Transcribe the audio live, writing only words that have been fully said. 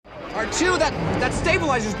2, that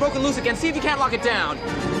stabilizer's broken loose again. See if you can't lock it down.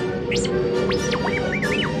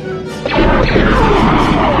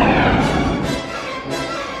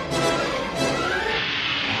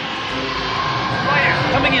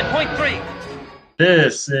 Fire, coming in, point 3.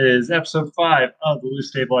 This is episode 5 of the Loose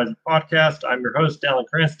Stabilizer Podcast. I'm your host, Alan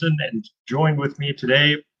Cranston, and joined with me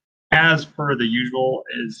today, as per the usual,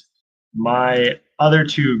 is my other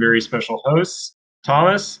two very special hosts,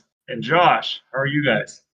 Thomas and Josh. How are you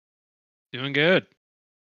guys? Doing good.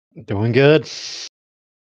 Doing good.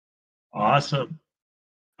 Awesome.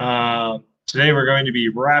 Today we're going to be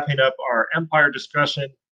wrapping up our Empire discussion,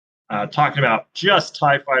 talking about just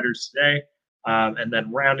TIE fighters today. And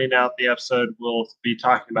then rounding out the episode, we'll be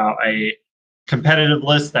talking about a competitive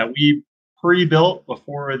list that we pre-built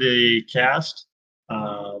before the cast,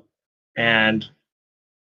 and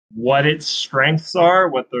what its strengths are,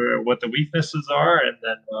 what the weaknesses are, and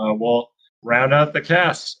then we'll round out the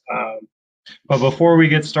cast. But before we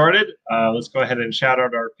get started, let's go ahead and shout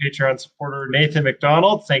out our Patreon supporter, Nathan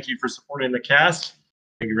McDonald. Thank you for supporting the cast.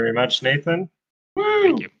 Thank you very much, Nathan. Woo!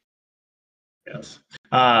 Thank you. Yes.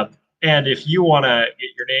 And if you want to get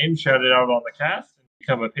your name shouted out on the cast and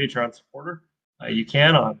become a Patreon supporter, you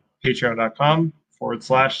can on patreon.com/the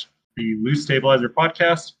Loose Stabilizer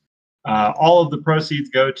Podcast. All of the proceeds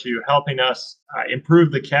go to helping us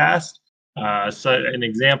improve the cast. So an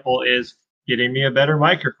example is getting me a better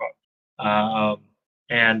microphone,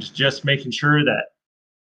 and just making sure that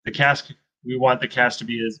the cast, we want the cast to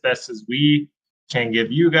be as best as we can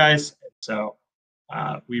give you guys. So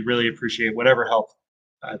we really appreciate whatever help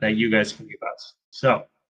that you guys can give us. So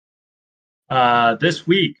this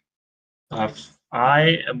week,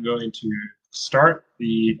 I am going to start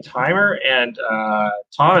the timer. And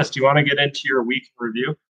Thomas, do you want to get into your week in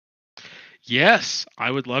review? Yes,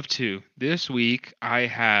 I would love to. This week, I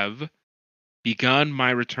have begun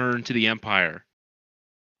my return to the Empire.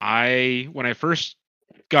 When I first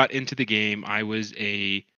got into the game, I was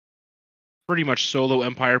a pretty much solo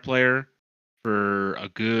Empire player for a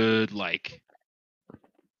good like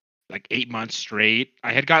 8 months straight.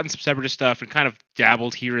 I had gotten some Separatist stuff and kind of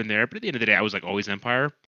dabbled here and there, but at the end of the day, I was like always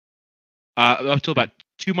Empire. Up until about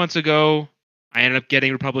 2 months ago, I ended up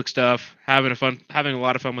getting Republic stuff, having a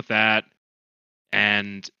lot of fun with that,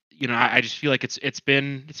 and I just feel like it's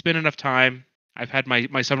been enough time. I've had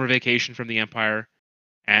my summer vacation from the Empire,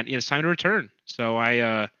 and it's time to return. So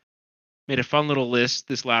I made a fun little list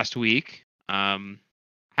this last week. It's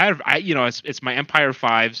my Empire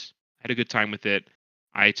 5s. I had a good time with it.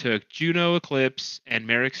 I took Juno, Eclipse, and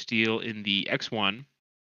Merrick Steele in the X1.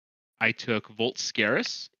 I took Volt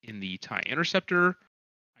Scarus in the TIE Interceptor.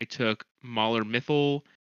 I took Mauler Mythal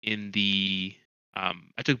in the... I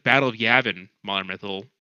took Battle of Yavin Mauler Mythal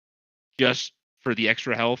just for the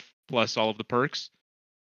extra health plus all of the perks.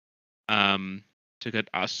 Took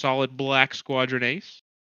a solid Black Squadron Ace.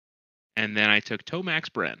 And then I took Tomax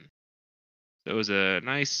Bren. So it was a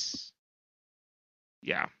nice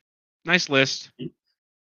list.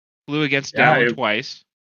 Flew against Dallin twice.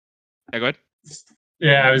 Yeah, go ahead.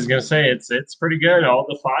 Yeah, I was gonna say it's pretty good. All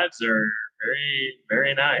the 5s are very,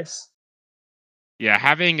 very nice. Yeah,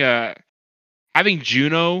 having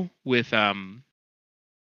Juno with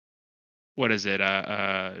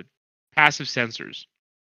passive sensors.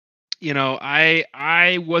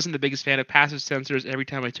 I wasn't the biggest fan of passive sensors every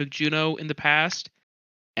time I took Juno in the past,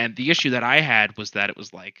 and the issue that I had was that it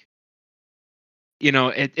was like,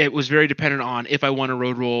 it was very dependent on if I want to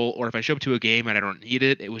road roll or if I show up to a game and I don't need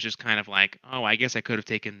it. It was just kind of like, oh, I guess I could have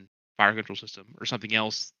taken fire control system or something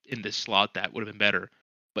else in this slot that would have been better.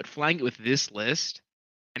 But flying it with this list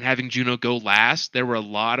and having Juno go last, there were a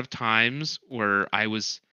lot of times where I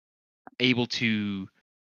was able to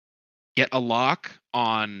get a lock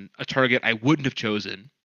on a target I wouldn't have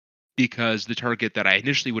chosen because the target that I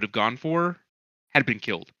initially would have gone for had been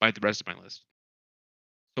killed by the rest of my list.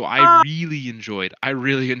 So I really enjoyed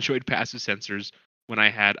passive sensors when I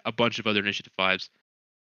had a bunch of other Initiative 5s.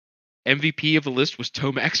 MVP of the list was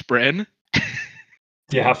Tomax Bren.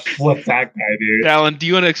 Yeah, flip that guy, dude. Alan, do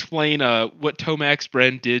you want to explain what Tomax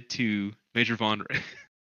Bren did to Major Vonreg?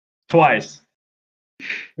 Twice.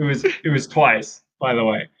 It was twice, by the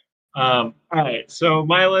way. All right, so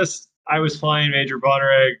my list, I was flying Major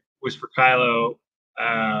Vonreg, was for Kylo,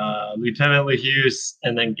 Lieutenant Lehuse,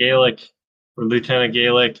 and then Gaelic for Lieutenant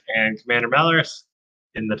Gaelic and Commander Malaris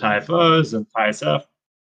in the TIE FOs and TIE SF.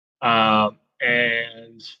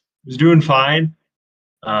 And was doing fine.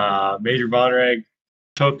 Major Vonreg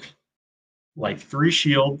took like 3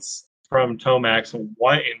 shields from Tomax in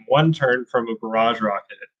one turn from a barrage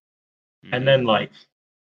rocket. And then like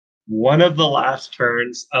one of the last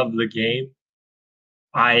turns of the game,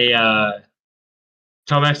 Tomax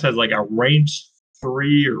has like a range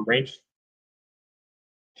 3 or range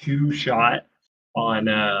 2 shot on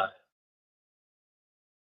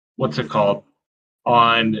what's it called?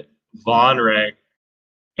 On Vonreg,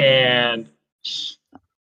 and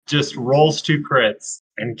just rolls 2 crits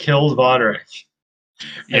and kills Vonreg.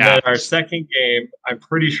 And Yeah. then our second game, I'm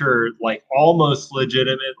pretty sure, like almost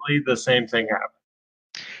legitimately, the same thing happened.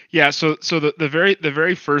 Yeah, so the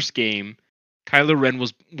very first game, Kylo Ren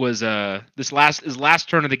was his last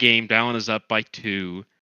turn of the game, Dallin is up by 2,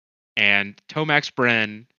 and Tomax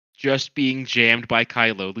Bren, just being jammed by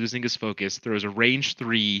Kylo, losing his focus, throws a range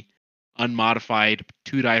 3 unmodified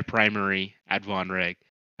 2-die primary at Vonreg.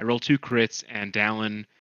 I roll 2 crits, and Dallin,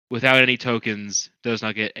 without any tokens, does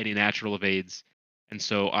not get any natural evades. And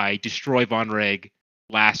so I destroy Vonreg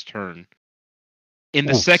last turn. In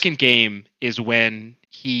the Oof. second game is when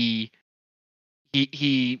he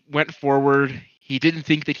went forward. He didn't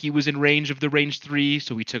think that he was in range of the range 3,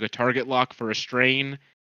 so he took a target lock for a strain.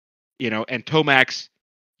 And Tomax,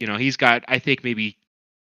 he's got, I think, maybe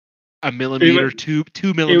a millimeter, two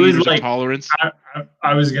millimeters like, of tolerance.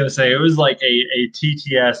 I was gonna say it was like a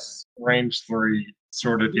TTS range 3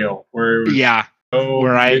 sort of deal where it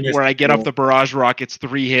was where I get off the barrage rockets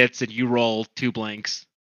 3 hits and you roll 2 blanks.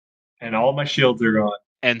 And all my shields are gone.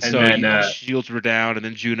 And so then, shields were down, and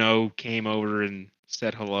then Juno came over and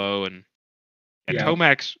said hello, and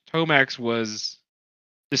Tomax was,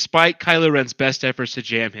 despite Kylo Ren's best efforts to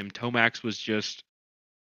jam him, Tomax was just,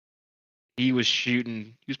 he was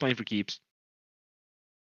shooting, he was playing for keeps.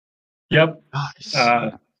 Yep. Nice.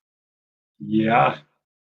 Yeah.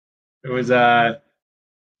 It was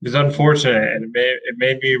unfortunate, and it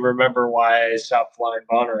made me remember why I stopped flying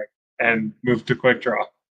Vonreg and moved to Quick Draw.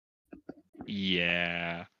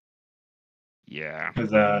 Yeah. Because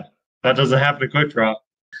that doesn't happen to Quick Draw.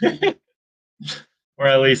 Or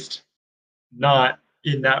at least not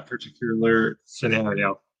in that particular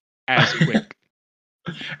scenario. As quick.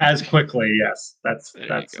 As quickly, yes. That's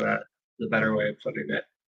the better way of putting it.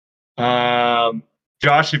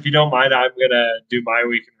 Josh, if you don't mind, I'm gonna do my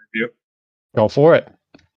week in review. Go for it.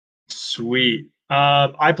 Sweet.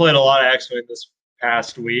 I played a lot of X-Wing this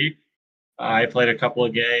past week. I played a couple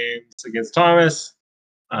of games against Thomas,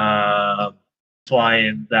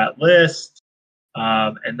 flying that list.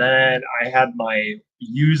 And then I had my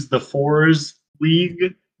Use the Fours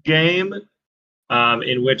League game,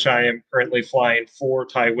 in which I am currently flying 4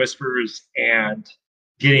 TIE Whispers and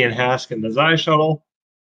Gideon Hask in the Zai Shuttle.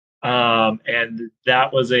 And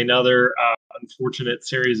that was another unfortunate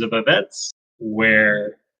series of events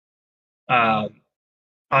where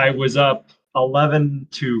I was up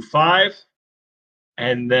 11-5,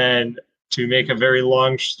 and then, to make a very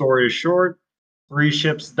long story short, 3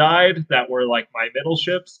 ships died that were like my middle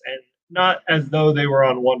ships, and not as though they were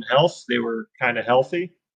on 1 health. They were kind of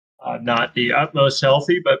healthy, not the utmost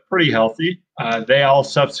healthy, but pretty healthy. They all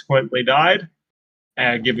subsequently died,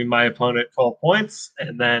 giving my opponent 12 points,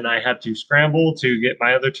 and then I had to scramble to get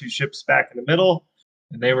my other 2 ships back in the middle,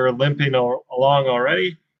 and they were limping along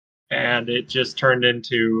already, and it just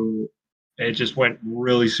went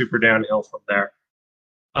really super downhill from there.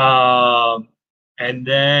 And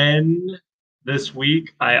then this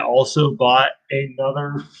week, I also bought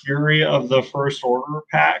another Fury of the First Order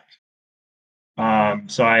pack.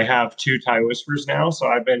 So I have 2 TIE Whispers now, so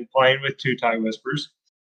I've been playing with 2 TIE Whispers.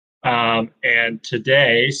 And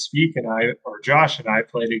today, Josh and I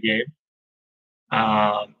played a game.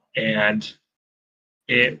 And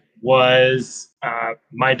it was,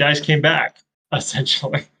 my dice came back,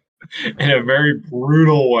 essentially, in a very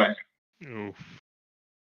brutal way. Oof.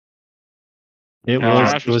 It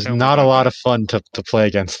was not a lot of fun to play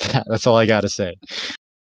against that. That's all I got to say.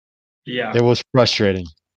 Yeah. It was frustrating.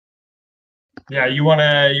 Yeah, you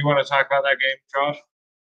wanna talk about that game, Josh?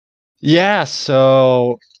 Yeah,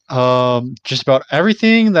 so just about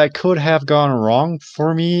everything that could have gone wrong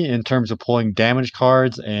for me in terms of pulling damage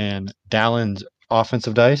cards and Dallin's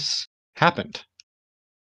offensive dice happened.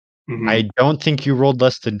 Mm-hmm. I don't think you rolled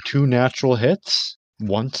less than 2 natural hits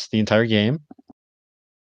once the entire game.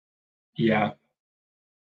 Yeah.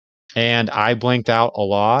 And I blanked out a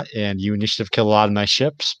lot, and you initiative killed a lot of my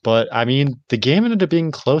ships. But I mean, the game ended up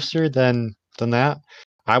being closer than that.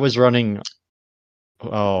 I was running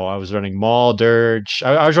Maul, Dirge.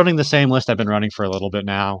 I was running the same list I've been running for a little bit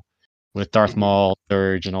now, with Darth Maul,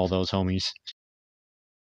 Dirge, and all those homies.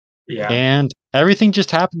 Yeah. And everything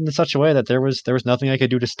just happened in such a way that there was nothing I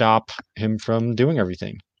could do to stop him from doing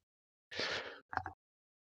everything.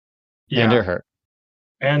 Yeah. And it hurt.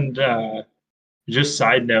 And just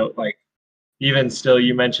side note, like, even still,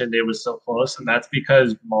 you mentioned it was so close, and that's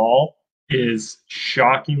because Maul is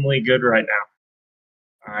shockingly good right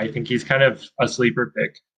now. I think he's kind of a sleeper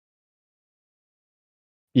pick.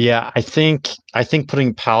 Yeah, I think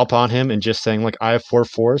putting Palp on him and just saying like I have 4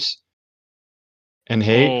 force and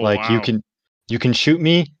hate, Oh like wow. you can shoot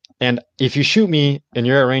me, and if you shoot me and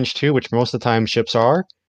you're at range 2, which most of the time ships are,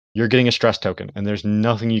 you're getting a stress token, and there's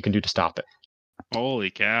nothing you can do to stop it.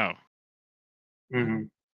 Holy cow. Mm-hmm.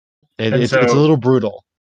 It And it's a so, little brutal.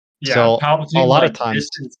 yeah, So a Palpatine lot of like times,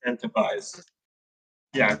 disincentivized.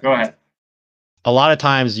 Yeah, go ahead.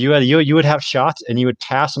 you would have shots and you would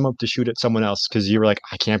pass them up to shoot at someone else because you were like,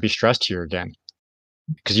 I can't be stressed here again.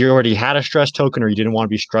 Because you already had a stress token or you didn't want to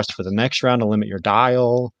be stressed for the next round to limit your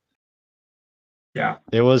dial. Yeah.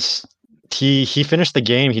 It was he finished the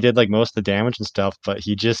game, he did like most of the damage and stuff, but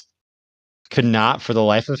he just could not for the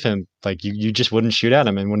life of him. Like you just wouldn't shoot at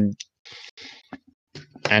him,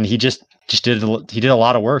 and he just did he did a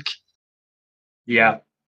lot of work. Yeah.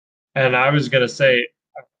 And I was going to say,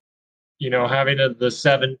 having the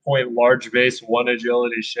 7-point large base, 1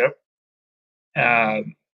 agility ship,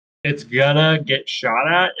 it's gonna get shot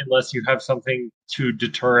at unless you have something to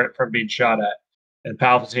deter it from being shot at. And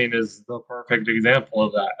Palpatine is the perfect example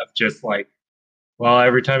of that, of just like, well,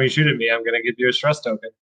 every time you shoot at me, I'm gonna give you a stress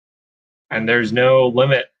token. And there's no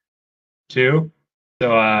limit to.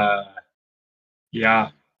 So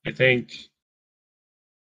yeah, I think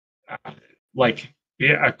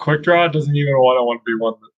a quick draw doesn't even want to be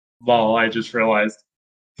one ball, I just realized.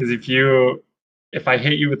 Because if I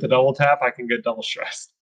hit you with the double tap, I can get double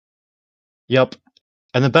stressed. Yep.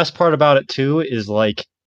 And the best part about it too is like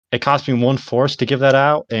it cost me 1 force to give that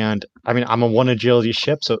out, and I mean I'm a 1 agility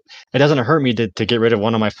ship, so it doesn't hurt me to get rid of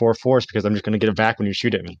one of my 4 force because I'm just going to get it back when you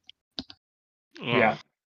shoot at me. Yeah.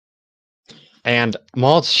 And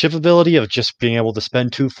Maul's ship ability of just being able to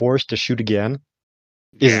spend 2 force to shoot again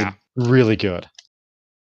is really good.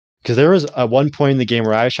 Because there was a one point in the game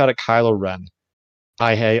where I shot at Kylo Ren.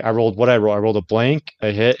 I rolled what I rolled. I rolled a blank,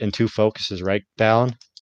 a hit, and 2 focuses, right, Dallin?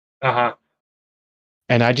 Uh-huh.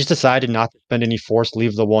 And I just decided not to spend any force,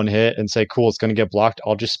 leave the 1 hit, and say, cool, it's going to get blocked.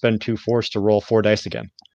 I'll just spend 2 force to roll 4 dice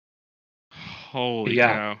again. Holy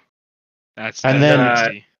Yeah. cow. That's And then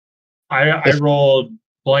nasty. I rolled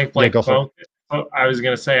blank go for it. focus. I was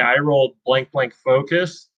gonna say I rolled blank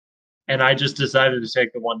focus, and I just decided to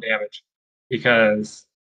take the 1 damage because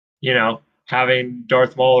having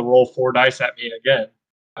Darth Maul roll 4 dice at me again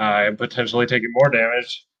and potentially taking more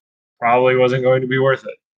damage probably wasn't going to be worth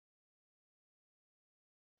it.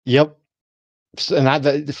 Yep. And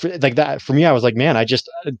like that for me, I was like, man, I just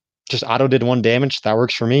auto did 1 damage. That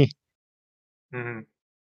works for me. Mm-hmm.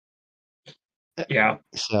 Yeah.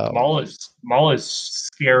 So Maul is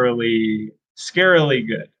scarily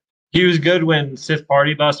good. He was good when Sith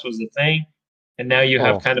Party Bus was a thing, and now you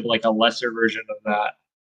have kind of like a lesser version of that.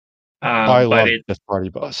 I But love this party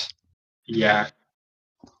bus. Yeah.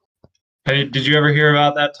 Hey, did you ever hear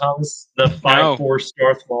about that, Thomas? The 5-4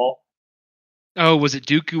 Darth Maul. Oh, was it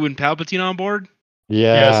Dooku and Palpatine on board?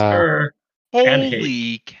 Yeah. Yes, sir.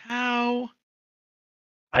 Holy cow!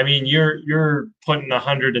 I mean, you're putting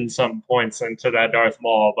 100 and some points into that Darth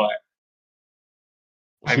Maul, but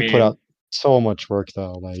he put out so much work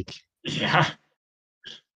though. Like, yeah,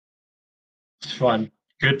 it's fun,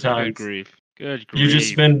 good times. Good grief! Good grief! You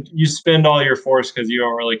just spend all your force because you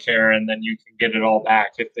don't really care, and then you can get it all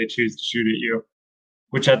back if they choose to shoot at you.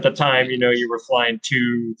 Which at the time, you were flying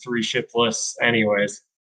 2-3 shipless, anyways.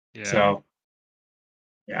 Yeah. So,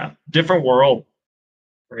 yeah, different world,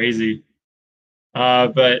 crazy.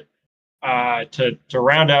 But to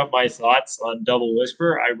round out my thoughts on Double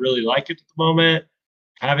Whisper, I really like it at the moment.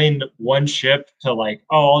 Having 1 ship to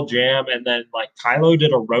I'll jam, and then Kylo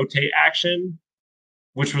did a rotate action,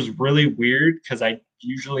 which was really weird because I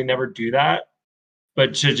usually never do that.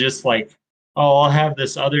 But to just I'll have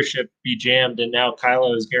this other ship be jammed, and now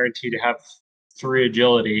Kylo is guaranteed to have 3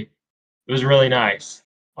 agility. It was really nice.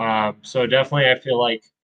 So definitely, I feel like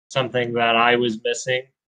something that I was missing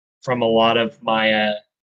from a lot of my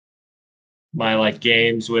my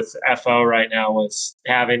games with FO right now was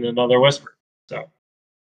having another Whisper. So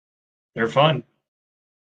they're fun.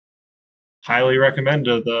 Highly recommend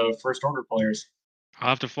to the First Order players. I'll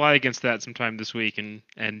have to fly against that sometime this week and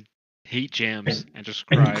hate jams and just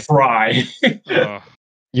And cry. cry.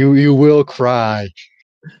 You will cry.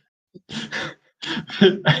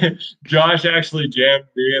 Josh actually jammed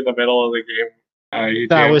me in the middle of the game.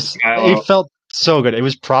 It felt so good. It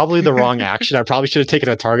was probably the wrong action. I probably should have taken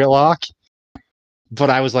a target lock. But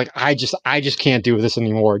I was like, I just can't do this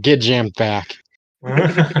anymore. Get jammed back.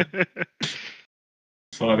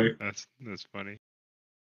 Funny. That's funny.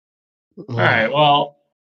 All right. Well,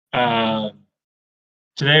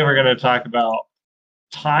 Today we're going to talk about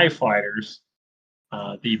TIE fighters,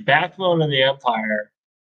 the backbone of the Empire,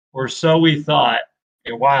 or so we thought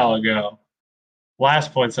a while ago.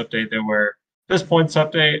 Last points update they were. This points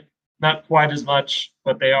update, not quite as much,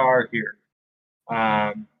 but they are here.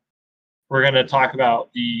 We're going to talk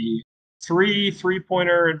about the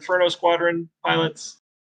three-pointer Inferno Squadron pilots,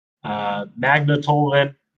 Magna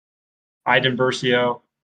Tolvin, Iden Versio,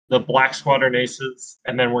 the Black Squadron Aces,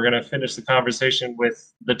 and then we're going to finish the conversation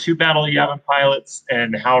with the 2 Battle Yavin pilots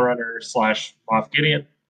and Howlrunner / Moff Gideon.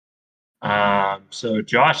 So,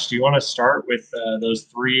 Josh, do you want to start with those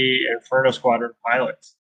 3 Inferno Squadron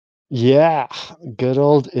pilots? Yeah, good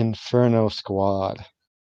old Inferno Squad.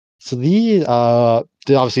 So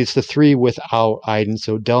obviously it's the 3 without Iden,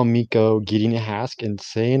 so Del Meeko, Gideon Hask, and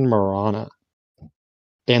Sayn Marana.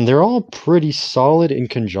 And they're all pretty solid in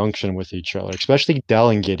conjunction with each other, especially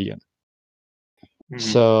Del and Gideon. Mhm.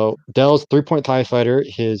 So Del's 3-point TIE fighter,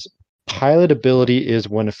 his pilot ability is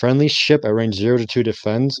when a friendly ship at range 0 to 2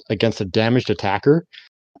 defends against a damaged attacker,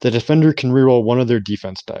 the defender can reroll one of their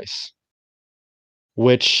defense dice.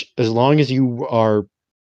 Which, as long as you are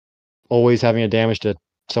always having a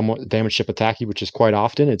somewhat damaged ship attack you, which is quite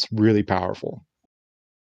often, it's really powerful.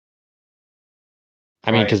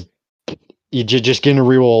 I mean, Right. because you just getting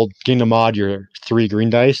to mod your 3 green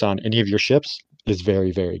dice on any of your ships is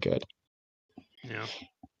very, very good. Yeah.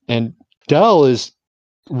 And Del is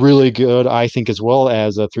really good, I think, as well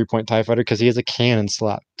as a 3-point TIE fighter because he has a cannon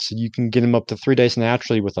slot. So you can get him up to 3 dice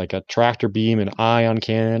naturally with like a tractor beam, an ion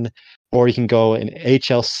cannon, or you can go an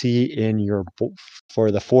HLC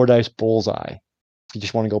for the 4 dice bullseye. If you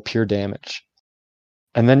just want to go pure damage.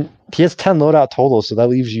 And then he has 10 loadout total, so that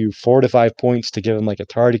leaves you 4 to 5 points to give him like a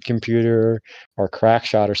target computer or crack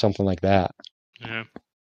shot or something like that. Yeah.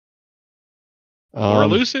 Or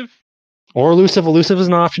elusive. Or elusive. Elusive is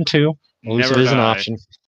an option too. Elusive Never is an die. option.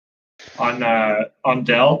 On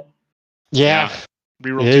Del? Yeah.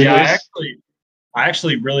 Reroll It 2 is. Yeah, dice. I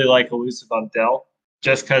actually really like elusive on Del,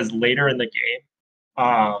 just because later in the game,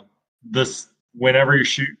 whenever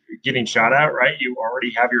you're getting shot at, right, you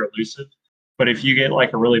already have your elusive. But if you get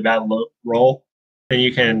like a really bad roll, then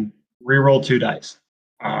you can re-roll 2 dice.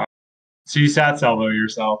 So you sat salvo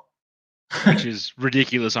yourself. Which is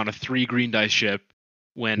ridiculous on a 3 green dice ship.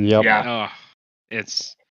 When Yep. Yeah.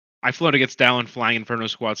 I flown against Dallin flying Inferno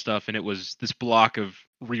Squad stuff, and it was this block of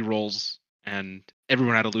rerolls, and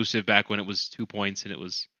everyone had elusive back when it was 2 points, and it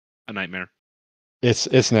was a nightmare. It's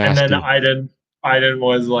And nasty. then Iden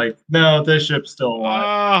was like, "No, this ship's still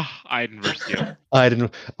alive." Iden Versio. Iden.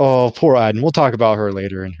 Oh, poor Iden. We'll talk about her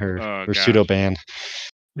later in her gosh. pseudo ban.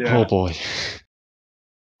 Yeah. Oh boy.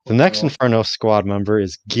 The next Inferno Squad member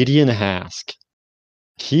is Gideon Hask.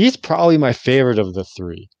 He's probably my favorite of the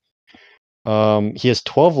 3. He has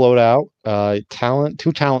 12 loadout,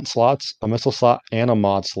 2 talent slots, a missile slot, and a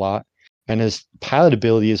mod slot. And his pilot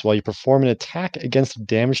ability is while you perform an attack against a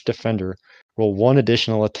damaged defender, roll 1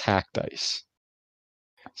 additional attack dice.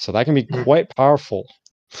 So that can be quite powerful.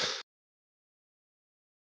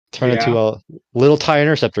 Turn into a little TIE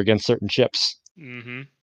interceptor against certain ships. Mm-hmm.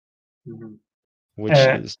 Mhm. Which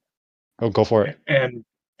is... Oh, go for it. And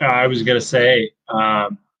I was going to say,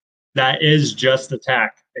 that is just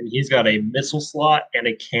attack. And he's got a missile slot and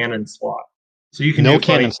a cannon slot. So you can No do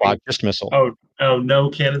cannon slot, just missile. Oh, no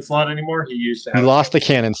cannon slot anymore? He used to have... He lost the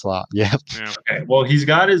cannon slot, yep. Yeah. Okay, well, he's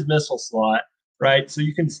got his missile slot, right? So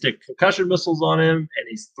you can stick concussion missiles on him, and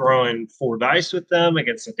he's throwing 4 dice with them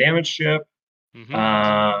against a damaged ship.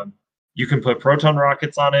 Mm-hmm. You can put proton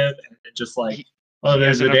rockets on him, and just like,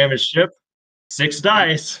 there's a damaged ship, 6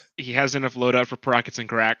 dice. He has enough loadout for rockets and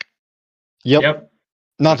crack. Yep.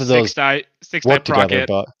 Not that those 6 work die together, procket.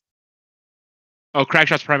 but... Oh, crack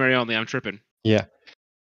shot's primary only. I'm tripping. Yeah.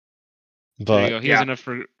 There But you go. He has enough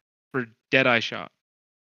for Deadeye shot.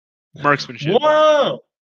 Marksmanship. Whoa!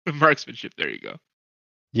 Marksmanship. There you go.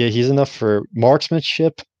 yeah, he's enough for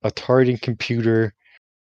marksmanship, a targeting computer,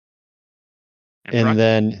 and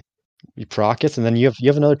then you prockets, and then you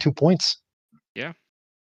have another 2 points. Yeah.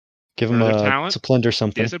 Give him Another a talent. disciplined or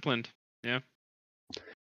something. Disciplined. Yeah.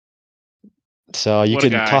 So you What a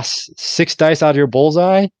can guy. toss 6 dice out of your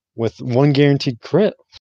bullseye with 1 guaranteed crit.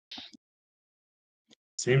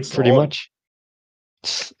 Seems Pretty solid. much.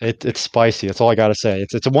 It's spicy. That's all I gotta say.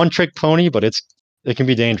 It's a one-trick pony, but it can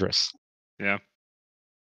be dangerous. Yeah.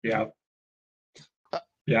 Yeah.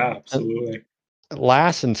 Yeah, absolutely.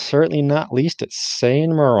 Last and certainly not least, it's Sayn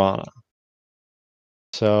Marana.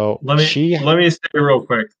 So Let me say real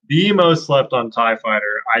quick, the most slept on TIE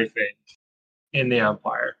fighter, I think, in the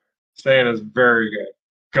Empire. Sayn is very good.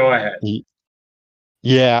 Go ahead.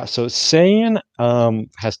 Yeah, so Saiyan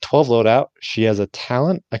has 12 loadout. She has a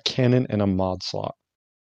talent, a cannon, and a mod slot.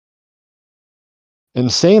 And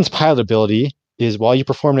Saiyan's pilot ability is while you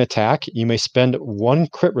perform an attack, you may spend one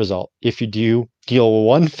crit result. If you do, deal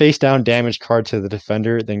one face down damage card to the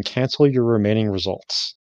defender, then cancel your remaining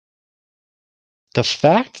results. The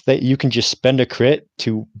fact that you can just spend a crit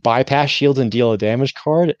to bypass shields and deal a damage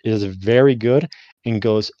card is very good and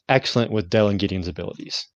goes excellent with Del and Gideon's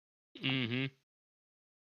abilities. Mm-hmm.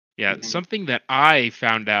 Yeah, something that I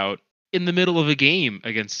found out in the middle of a game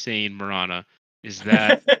against Saiyan Marana is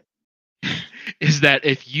that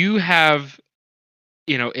if you have,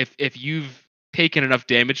 if you've taken enough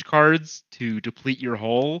damage cards to deplete your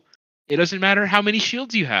hull, it doesn't matter how many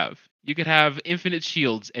shields you have. You could have infinite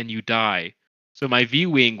shields and you die. So my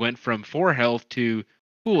V-Wing went from 4 health to,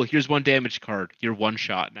 cool, here's 1 damage card. You're 1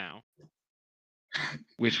 shot now.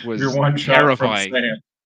 Which was You're one shot terrifying. from Saiyan.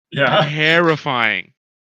 Yeah. Terrifying.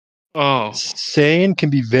 Oh. Saiyan can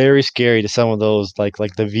be very scary to some of those like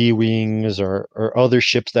the V wings or other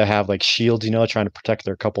ships that have like shields, trying to protect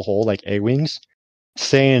their couple hull, like A wings.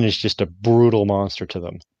 Saiyan is just a brutal monster to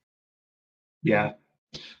them. Yeah.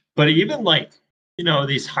 But even like,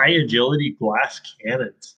 these high agility glass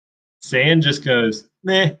cannons, Saiyan just goes,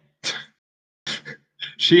 meh.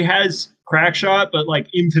 She has crack shot, but like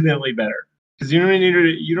infinitely better. Because you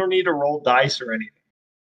don't need to roll dice or anything.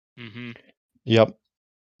 Mm-hmm. Yep.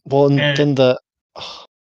 Well, and then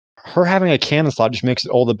her having a cannon slot just makes it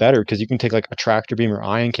all the better because you can take like a tractor beam or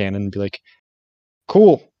ion cannon and be like,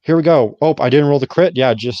 cool, here we go. Oh, I didn't roll the crit.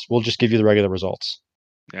 Yeah, we'll just give you the regular results.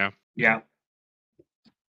 Yeah. Yeah.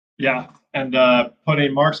 Yeah. And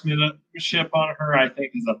putting marksmanship on her, I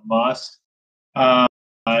think, is a must.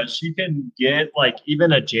 She can get like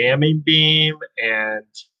even a jamming beam, and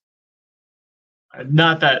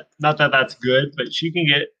not that that's good, but she can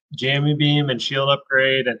get jamming beam and shield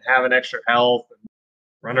upgrade and have an extra health and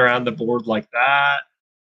run around the board like that.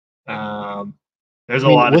 There's a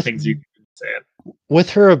lot of things you can say. With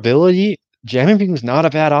her ability, jamming beam is not a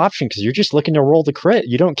bad option because you're just looking to roll the crit.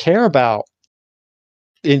 You don't care about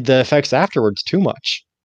the effects afterwards too much.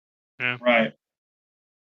 Yeah. Right.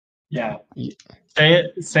 Yeah.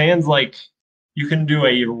 Saiyan's like, you can do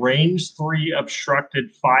a range 3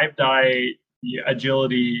 obstructed 5 die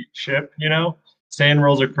agility ship, Saiyan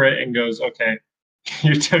rolls a crit and goes, okay,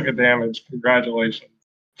 you took a damage. Congratulations.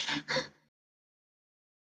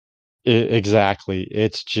 Exactly.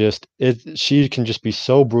 It's just she can just be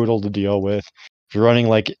so brutal to deal with. If you're running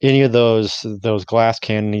like any of those glass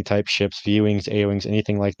cannony type ships, V-wings, A-wings,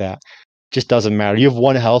 anything like that, just doesn't matter. You have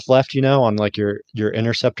 1 health left, on like your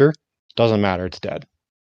interceptor. Doesn't matter. It's dead.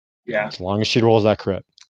 Yeah. As long as she rolls that crit.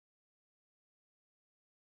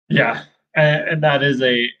 Yeah. And that is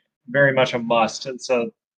a very much a must. And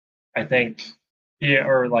so I think, yeah,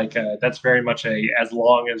 or like that's very much as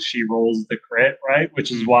long as she rolls the crit, right?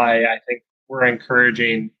 Which is why I think we're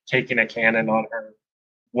encouraging taking a cannon on her,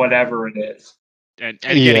 whatever it is. And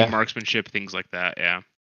getting marksmanship, things like that, yeah.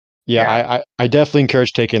 Yeah, I definitely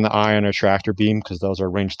encourage taking the ion or tractor beam because those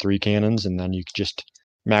are range 3 cannons, and then you can just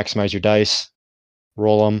maximize your dice,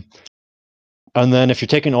 roll them. And then if you're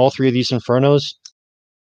taking all 3 of these Infernos,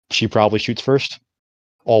 she probably shoots first,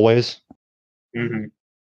 always. Mm-hmm.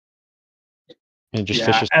 And just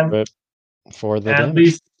fishes through it for the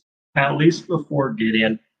damage. At least before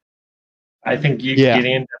Gideon. I think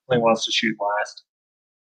Gideon definitely wants to shoot last.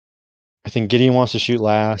 I think Gideon wants to shoot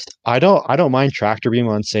last. I don't mind tractor beam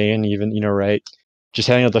on Saiyan even, right? Just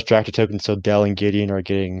handing out those tractor tokens so Del and Gideon are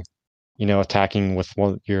getting, attacking with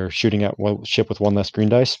one. You're shooting at one ship with 1 less green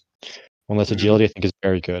dice, 1 less agility. I think is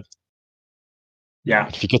very good. Yeah.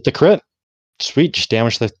 But if you get the crit, sweet, just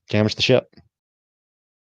damage the ship.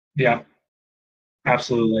 Yeah.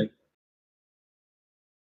 Absolutely.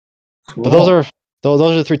 Cool. But those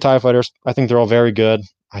are the 3 TIE fighters. I think they're all very good.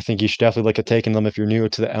 I think you should definitely look at taking them if you're new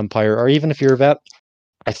to the Empire, or even if you're a vet.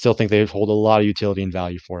 I still think they hold a lot of utility and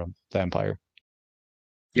value for them, the Empire.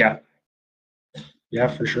 Yeah. Yeah,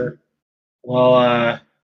 for sure. Well,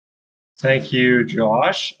 thank you,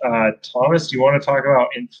 Josh. Thomas, do you want to talk about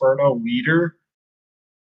Inferno Leader?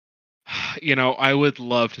 I would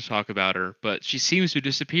love to talk about her, but she seems to have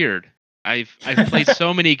disappeared. I've played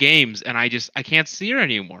so many games and I can't see her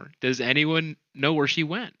anymore. Does anyone know where she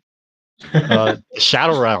went?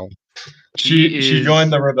 Shadow Realm. She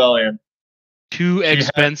joined the rebellion. Too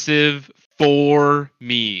expensive for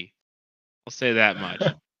me. I'll say that much.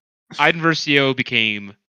 Iden Versio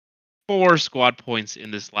became 4 squad points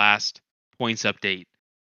in this last points update.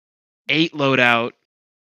 8 loadout.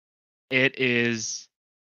 It is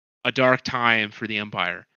a dark time for the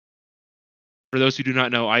Empire. For those who do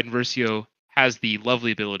not know, Iden Versio has the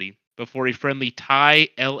lovely ability. Before a friendly TIE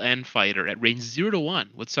LN fighter at range 0 to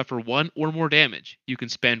 1 would suffer 1 or more damage, you can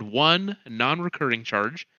spend 1 non-recurring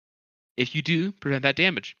charge. If you do, prevent that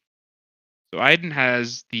damage. So Iden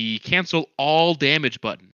has the cancel all damage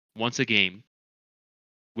button once a game,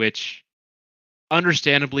 which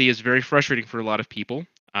understandably is very frustrating for a lot of people.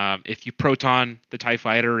 If you proton the TIE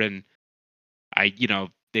fighter and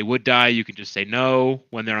they would die, you can just say no.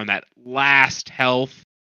 When they're on that last health,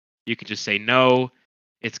 you can just say no.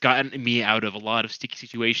 It's gotten me out of a lot of sticky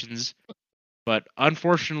situations. But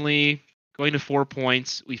unfortunately, going to 4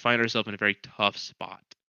 points, we find ourselves in a very tough spot.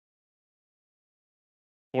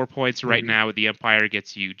 4 points right now with the Empire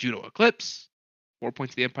gets you Judo Eclipse. 4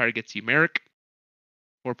 points the Empire gets you Merrick.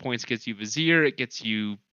 4 points gets you Vizier. It gets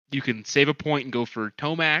you can save a point and go for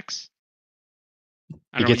Tomax.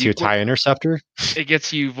 It gets you a TIE Interceptor. It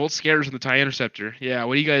gets you Volt Scares and the TIE Interceptor. Yeah,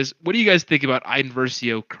 what do you guys think about Iden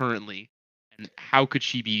Versio currently, and how could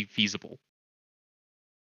she be feasible?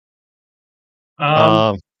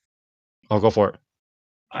 I'll go for it.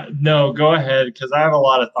 No, go ahead, because I have a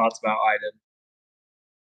lot of thoughts about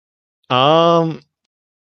Iden.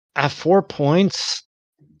 At 4 points,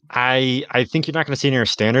 I think you're not going to see it in your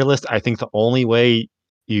standard list. I think the only way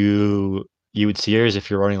you would see her is if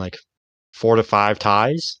you're running like 4 to 5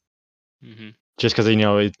 ties. Mm-hmm. Just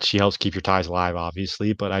because she helps keep your ties alive,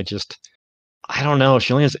 obviously. But I don't know.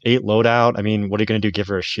 She only has 8 loadout. I mean, what are you going to do? Give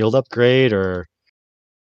her a shield upgrade or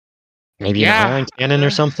maybe an ion cannon or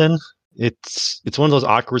something? It's one of those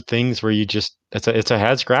awkward things where it's a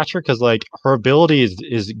head scratcher because like her ability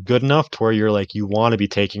is good enough to where you're like you want to be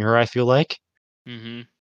taking her. I feel like. Mm-hmm.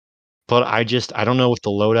 But I don't know what the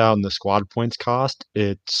loadout and the squad points cost.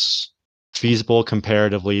 It's feasible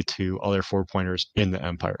comparatively to other 4-pointers in the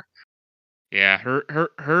Empire. Yeah,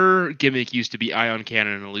 her gimmick used to be Ion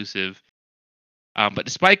Cannon and Elusive. But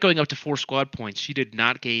despite going up to 4 squad points, she did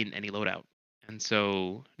not gain any loadout. And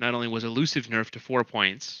so not only was Elusive nerfed to 4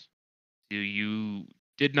 points, you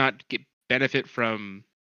did not get benefit from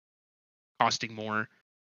costing more.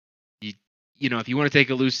 If you want to take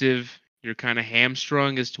Elusive, you're kind of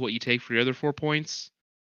hamstrung as to what you take for your other 4 points.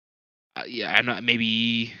 I'm not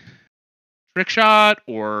maybe Trick Shot,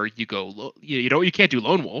 or you go you can't do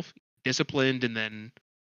Lone Wolf, Disciplined, and then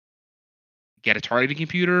get a targeting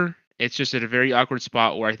computer. It's just at a very awkward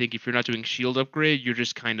spot where I think if you're not doing shield upgrade, you're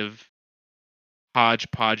just kind of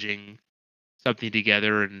hodgepodging something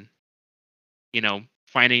together and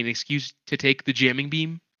finding an excuse to take the jamming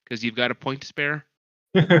beam because you've got a point to spare.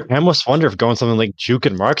 I almost wonder if going something like Juke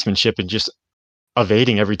and Marksmanship and just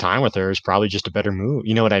evading every time with her is probably just a better move.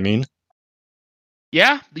 You know what I mean?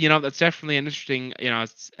 Yeah, that's definitely an interesting.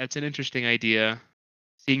 It's an interesting idea.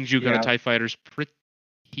 Seeing Juke on a TIE fighter is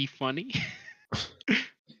pretty funny.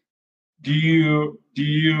 Do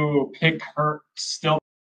you pick her still?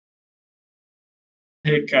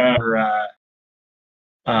 Pick her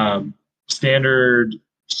standard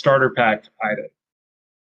starter pack item.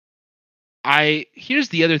 Here's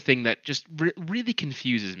the other thing that just really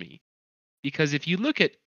confuses me, because if you look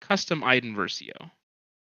at custom Iden Versio,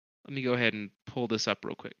 let me go ahead and pull this up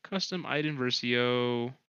real quick. Custom Iden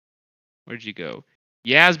Versio, where'd you go?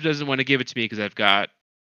 Yaz doesn't want to give it to me because I've got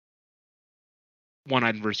one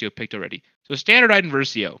Iden Versio picked already. So standard Iden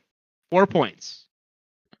Versio, 4 points,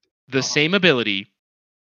 the same ability,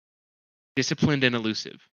 Disciplined and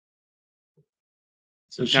Elusive.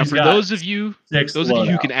 So now, for those of you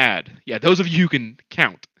who can add, those of you who can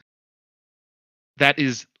count, that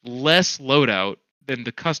is less loadout than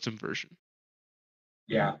the custom version.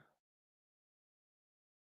 Yeah.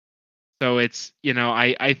 So it's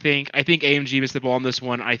I think AMG missed the ball on this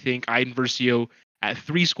one. I think Iden Versio at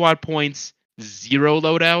 3 squad points, 0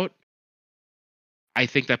 loadout. I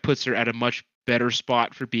think that puts her at a much better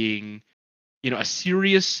spot for being, a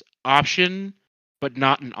serious option, but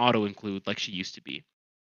not an auto include like she used to be.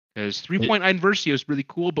 Because 3-point Iden Versio is really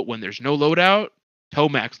cool, but when there's no loadout,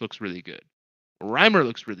 Tomax looks really good. Reimer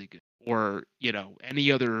looks really good. Or,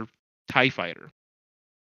 any other TIE fighter.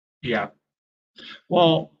 Yeah.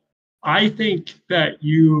 Well, I think that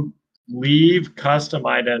you leave custom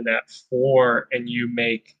Iden at 4 and you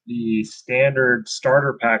make the standard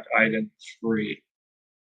starter pack Iden 3.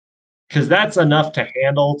 Because that's enough to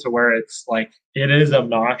handle to where it's like, it is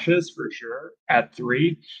obnoxious for sure at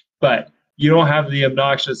 3, but you don't have the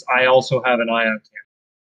obnoxious, I also have an ion cannon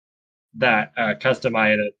that custom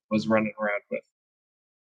Iden was running around with.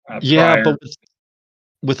 Yeah, but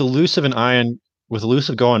with Elusive and Ion, with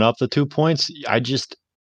Elusive going up the 2 points,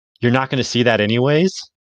 you're not going to see that anyways.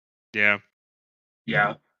 Yeah.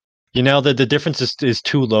 Yeah. The difference is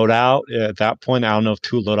 2 loadout. At that point, I don't know if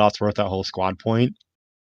 2 loadouts worth that whole squad point.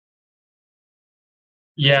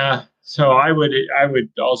 Yeah, so I would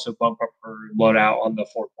also bump up her loadout on the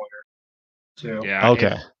 4-pointer too. Yeah.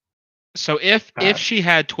 Okay. So if Uh, she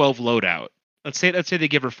had 12 loadout, let's say they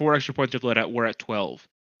give her 4 extra points of loadout, we're at 12.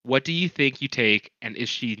 What do you think you take, and is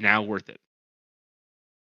she now worth it?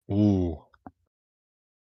 Ooh.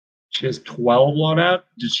 she has 12 loadout.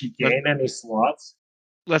 Did she Let, gain any slots?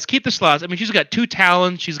 let's keep the slots. I mean, she's got 2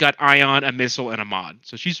 talons, she's got ion, a missile, and a mod.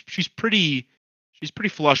 So she's pretty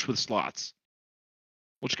flush with slots.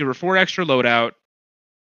 We'll just give her 4 extra loadout.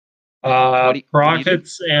 What do you do?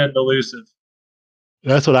 Prockets and elusive.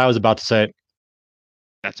 That's what I was about to say.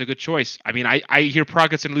 That's a good choice. I mean, I hear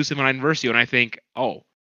Prockets and Elusive on Inversio, and I think, oh,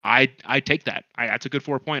 I take that. That's a good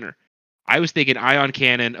 4-pointer. I was thinking Ion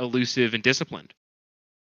Cannon, Elusive, and Disciplined.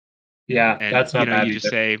 Yeah, And that's not bad you just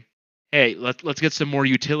either. say, hey, let's get some more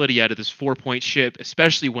utility out of this 4-point ship,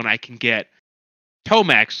 especially when I can get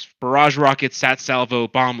Tomax, Barrage Rockets, Sat Salvo,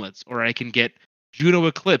 Bomblets, or I can get Juno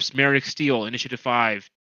Eclipse, Merrick Steel, Initiative 5,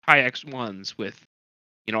 High X1s with,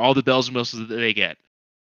 all the bells and whistles that they get.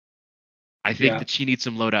 I think Yeah. that she needs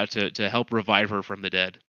some loadout to help revive her from the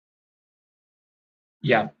dead.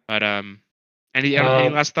 Yeah. But any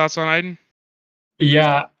last thoughts on Iden?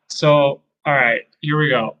 Yeah. So, all right, here we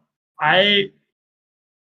go. I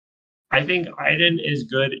think Iden is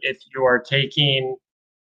good if you are taking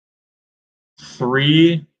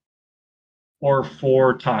 3 or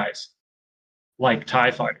 4 ties, like TIE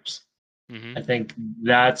fighters. Mm-hmm. I think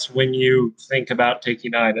that's when you think about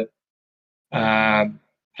taking Iden. I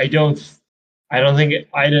don't think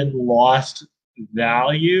Iden lost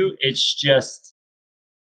value. It's just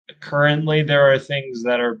currently there are things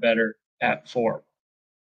that are better at 4.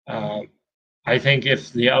 I think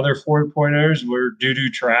if the other 4-pointers were doo-doo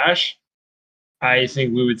trash, I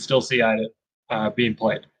think we would still see Iden being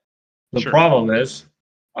played. The Sure. problem is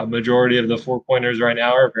a majority of the 4-pointers right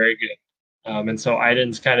now are very good. And so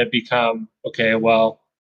Iden's kind of become, okay, well,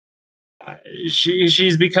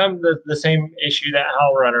 she's become the same issue that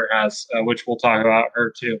Hell Runner has, which we'll talk about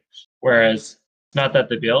her too. Whereas it's not that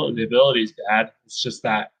the ability is bad, it's just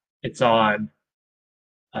that it's on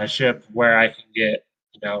a ship where I can get,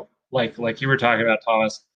 like you were talking about,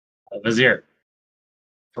 Thomas, Vizier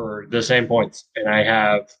for the same points, and I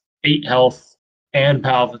have 8 health and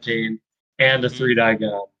Palpatine and a 3-die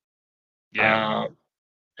gun. Yeah.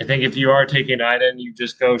 I think if you are taking Iden, you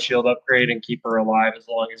just go shield upgrade and keep her alive as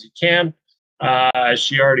long as you can.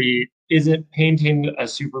 She already isn't painting a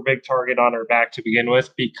super big target on her back to begin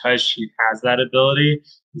with because she has that ability.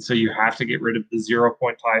 And so you have to get rid of the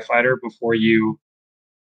 0-point TIE fighter before you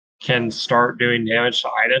can start doing damage to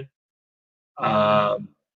Iden.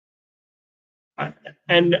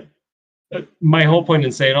 And my whole point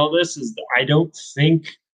in saying all this is that I don't think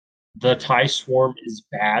the TIE Swarm is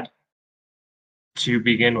bad to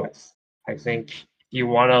begin with. I think if you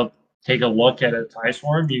want to take a look at a TIE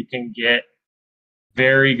Swarm, you can get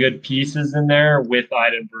very good pieces in there with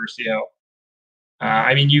Iden Versio.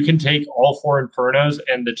 I mean, you can take all 4 Infernos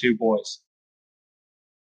and the 2 boys.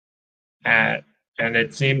 And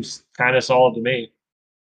it seems kind of solid to me.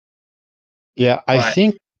 Yeah, I But,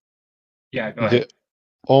 think yeah, go ahead. the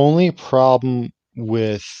only problem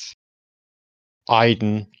with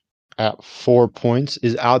Iden at 4 points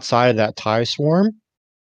is outside of that TIE Swarm.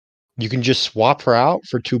 You can just swap her out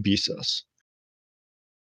for 2 Bisas.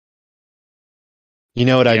 You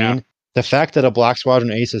know what I Yeah. mean? The fact that a Black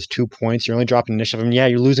Squadron Ace is 2 points, you're only dropping initiative. I mean, yeah,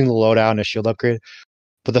 you're losing the loadout and a shield upgrade.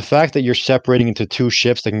 But the fact that you're separating into 2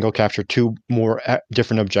 ships that can go capture 2 more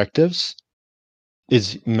different objectives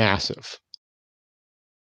is massive.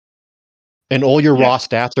 And all your raw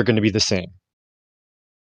stats are going to be the same.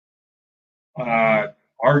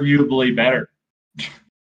 Arguably better.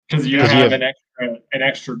 Because you have an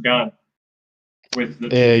extra gun with the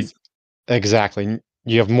 2. Exactly.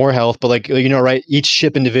 You have more health, but right, each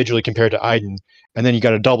ship individually compared to Iden, and then you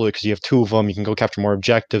got to double it because you have 2 of them. You can go capture more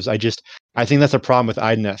objectives. I think that's a problem with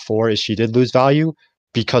Iden at 4 is she did lose value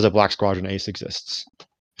because a Black Squadron Ace exists.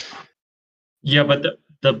 Yeah, but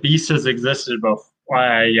the Beastas existed both.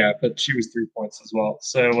 Yeah, but she was 3 points as well.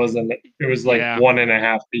 So it was like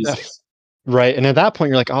 1.5 Beastas. Right, and at that point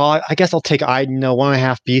you're like, oh, I guess I'll take Iden. No,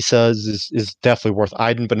 1.5 Bisas is definitely worth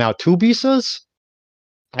Iden, but now 2 Bisas.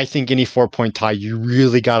 I think any 4-point tie, you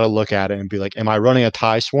really got to look at it and be like, am I running a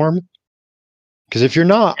TIE Swarm? Because if you're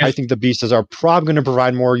not, I think the Beastas are probably going to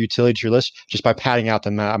provide more utility to your list just by padding out the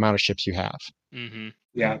amount of ships you have. Mm-hmm.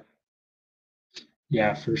 Yeah.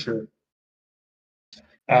 Yeah, for sure.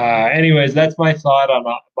 Anyways, that's my thought on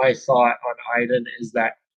Iden is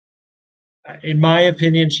that, in my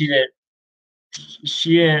opinion, she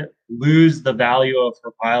didn't lose the value of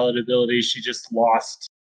her pilot ability. She just lost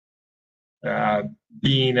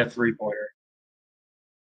being a 3-pointer.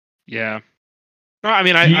 Yeah. No, I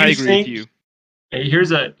mean, Do I you agree with think- you. Hey,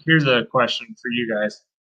 here's a question for you guys.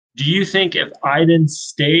 Do you think if Iden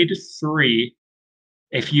stayed 3,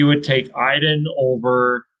 if you would take Iden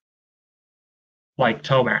over like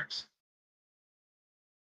Tomax?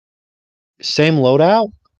 Same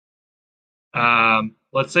loadout,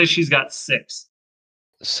 Let's say she's got 6.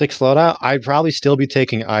 6 loadout. I'd probably still be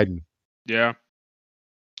taking Iden. Yeah.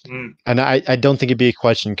 And I don't think it'd be a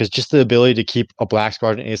question because just the ability to keep a Black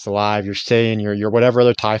Squadron ace alive, you're saying your whatever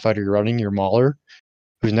other TIE fighter you're running, your Mauler,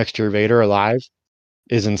 who's next to your Vader alive,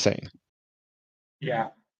 is insane. Yeah.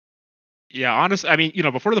 Yeah, honestly, I mean,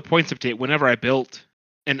 before the points update, whenever I built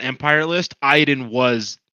an Empire list, Iden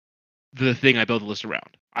was the thing I built the list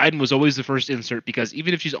around. Iden was always the first insert because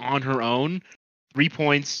even if she's on her own, 3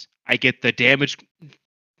 points, I get the damage,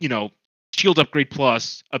 shield upgrade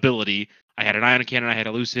plus ability. I had an ion cannon, I had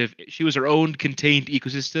elusive. She was her own contained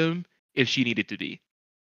ecosystem if she needed to be.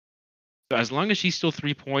 So as long as she's still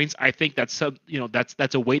 3 points, I think that's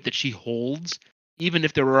that's a weight that she holds. Even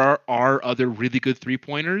if there are other really good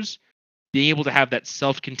 3-pointers, being able to have that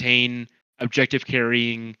self-contained, objective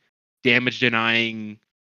carrying, damage denying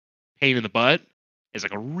pain in the butt is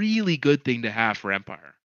like a really good thing to have for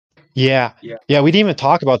Empire. Yeah. We didn't even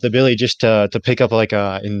talk about the ability just to pick up like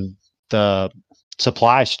in the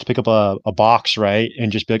supplies to pick up a box, right?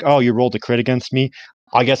 And just be like, oh, you rolled a crit against me.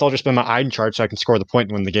 I guess I'll just spend my Iden charge so I can score the point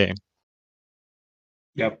and win the game.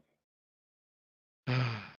 Yep.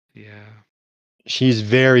 Yeah. She's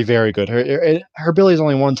very, very good. Her ability is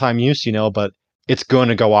only one-time use, but it's going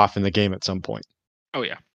to go off in the game at some point. Oh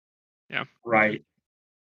yeah. Yeah. Right.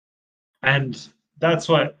 And that's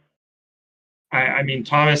what I mean,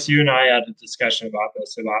 Thomas, you and I had a discussion about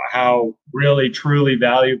this, about how really, truly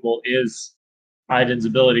valuable is Iden's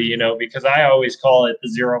ability, because I always call it the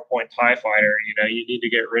 0-point TIE fighter. You need to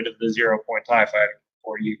get rid of the 0-point TIE fighter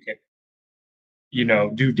before you can,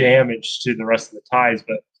 do damage to the rest of the TIEs.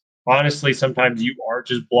 But honestly, sometimes you are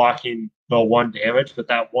just blocking the 1 damage, but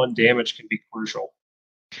that 1 damage can be crucial.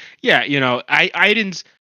 Yeah, Iden's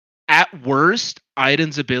at worst,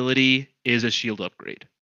 Iden's ability is a shield upgrade.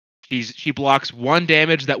 She blocks 1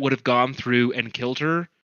 damage that would have gone through and killed her,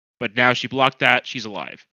 but now she blocked that, she's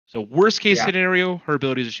alive. So worst case scenario, her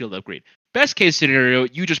ability is a shield upgrade. Best case scenario,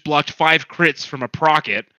 you just blocked 5 crits from a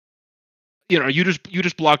procket. You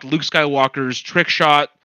just blocked Luke Skywalker's trick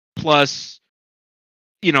shot plus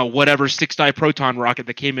whatever 6-die proton rocket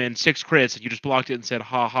that came in 6 crits, and you just blocked it and said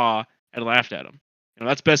ha ha and laughed at him.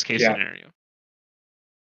 That's best case scenario.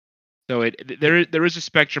 So there is a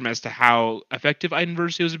spectrum as to how effective Iden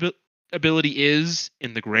Versio's ability is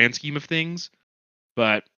in the grand scheme of things,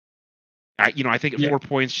 but I think at 4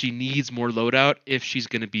 points she needs more loadout if she's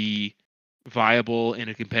going to be viable in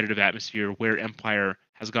a competitive atmosphere where Empire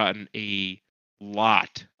has gotten a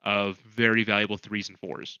lot of very valuable 3s and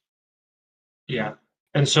 4s. Yeah,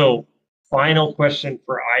 and so final question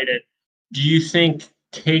for Iden: do you think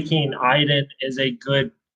taking Iden is a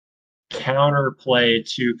good counterplay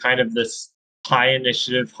to kind of this high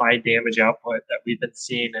initiative, high damage output that we've been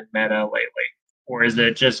seeing in meta lately? Or is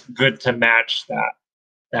it just good to match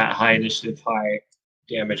that high initiative, high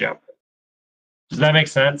damage output? Does that make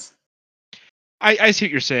sense? I see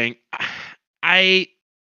what you're saying.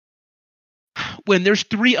 When there's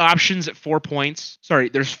 3 options at 4 points,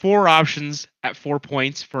 there's 4 options at 4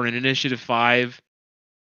 points for an initiative 5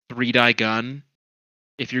 3-die gun.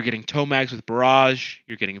 If you're getting Tomax with Barrage,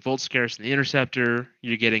 you're getting Volt Scarce and the Interceptor,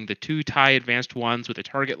 you're getting the 2 TIE advanced ones with a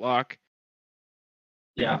target lock.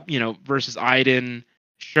 Yeah. Versus Iden.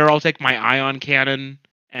 Sure, I'll take my ion cannon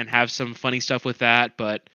and have some funny stuff with that,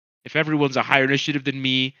 but if everyone's a higher initiative than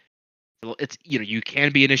me, it's you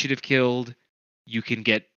can be initiative killed. You can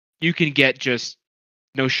get just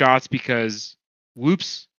no shots because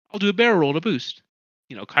whoops, I'll do a barrel roll to boost.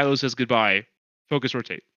 Kylo says goodbye. Focus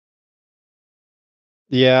rotate.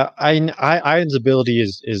 Yeah, Iden's ability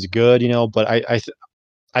is good, but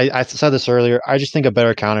I said this earlier. I just think a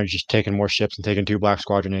better counter is just taking more ships and taking 2 Black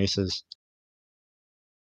Squadron aces.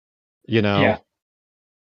 Yeah.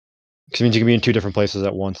 Because it means you can be in 2 different places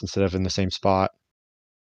at once instead of in the same spot.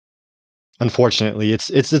 Unfortunately,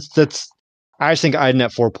 it's I just think Iden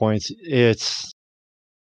at 4 points.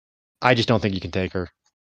 I just don't think you can take her.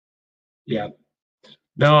 Yeah.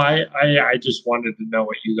 No, I just wanted to know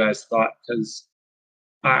what you guys thought, because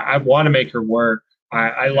I want to make her work.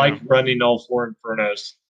 I like running all 4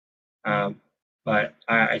 Infernos, but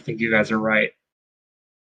I think you guys are right.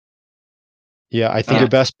 Yeah, I think your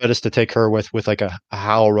best bet is to take her with like a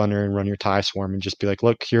Howl Runner and run your TIE Swarm and just be like,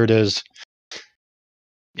 look, here it is.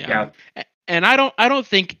 Yeah. And I don't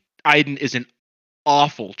think Iden is an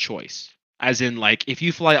awful choice. As in, like, if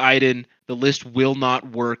you fly Iden, the list will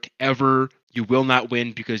not work ever. You will not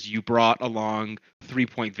win because you brought along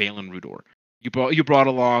 3-point Valen Rudor. You brought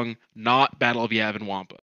along not Battle of Yavin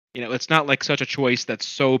Wampa. You know, it's not like such a choice that's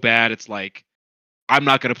so bad. It's like, I'm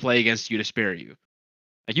not going to play against you to spare you.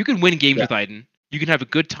 Like, you can win games with Iden. You can have a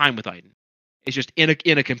good time with Iden. It's just in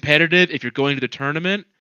a competitive. If you're going to the tournament,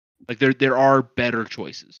 like there are better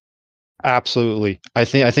choices. Absolutely. I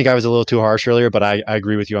think I was a little too harsh earlier, but I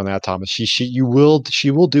agree with you on that, Thomas. She will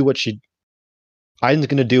do what Aiden's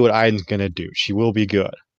gonna do what Aiden's gonna do. She will be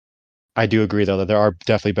good. I do agree though that there are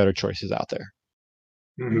definitely better choices out there.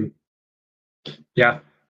 Mm-hmm. Yeah,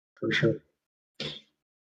 for sure.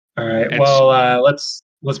 All right. And Well, let's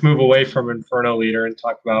move away from Inferno Leader and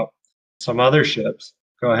talk about some other ships.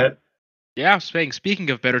 Go ahead. Yeah, speaking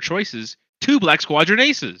of better choices, 2 Black Squadron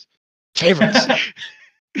Aces. Favorites.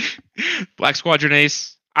 Black Squadron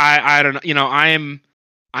Ace. I don't know. You know, I'm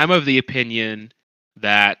of the opinion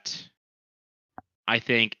that I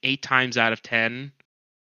think 8 times out of 10,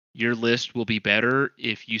 your list will be better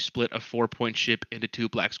if you split a 4-point ship into 2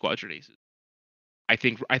 Black Squadron Aces. I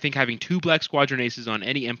think having 2 Black Squadron Aces on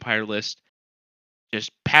any Empire list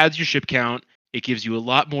just pads your ship count. It gives you a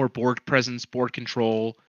lot more board presence, board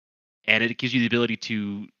control, and it gives you the ability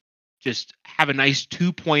to just have a nice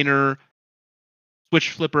 2-pointer switch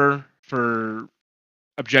flipper for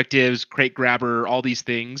objectives, crate grabber, all these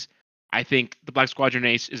things. I think the Black Squadron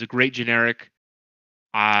Ace is a great generic.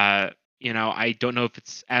 You know, I don't know if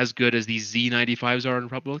it's as good as these Z95s are in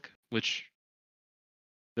Republic, which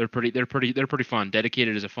they're pretty fun.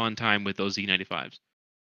 Dedicated is a fun time with those Z95s.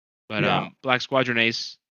 But Black Squadron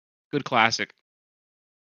Ace, good classic.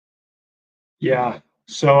 Yeah.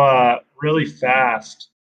 So really fast,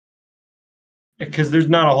 because there's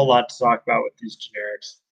not a whole lot to talk about with these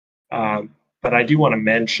generics. But I do want to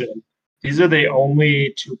mention these are the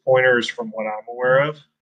only 2-pointers from what I'm aware of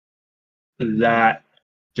that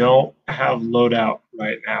don't have loadout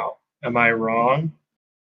right now. Am I wrong?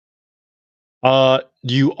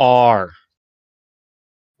 You are.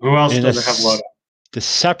 Who else doesn't have loadout? The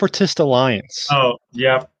Separatist Alliance. Oh,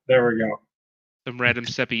 yep. There we go. Some random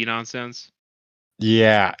Seppi nonsense.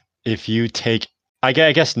 Yeah. If you take, I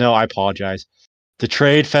guess no. I apologize. The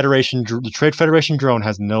Trade Federation drone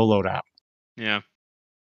has no loadout. Yeah.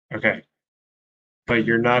 Okay. But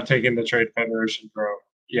you're not taking the Trade Federation drone.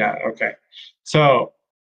 Yeah. Okay. So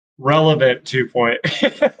relevant 2-point.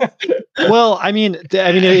 Well, I mean,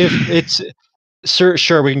 if it's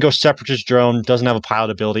sure, we can go Separatist drone. Doesn't have a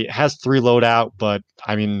pilot ability. It has 3 loadout, but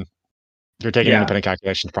I mean, you're taking independent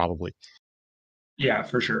calculations probably. Yeah,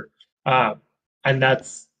 for sure. And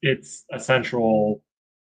it's essential.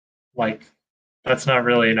 Like, that's not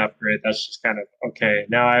really an upgrade. That's just kind of okay.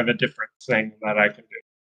 Now I have a different thing that I can do.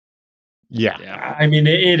 Yeah. I mean,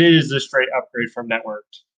 it is a straight upgrade from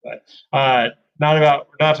networked, but we're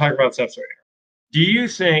not talking about subs right now. Do you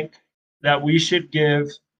think that we should give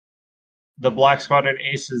the Black Squadron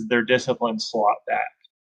Aces their discipline slot back?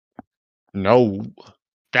 No.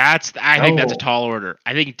 I think that's a tall order.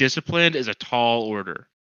 I think disciplined is a tall order.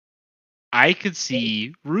 I could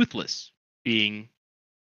see Ruthless being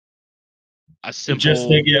a simple. Just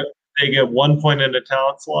they get 1 point in a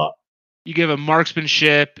talent slot. You give them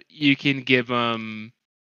marksmanship. You can give them.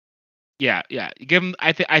 Yeah. You give them.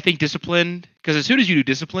 I think disciplined, because as soon as you do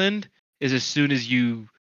disciplined is as soon as you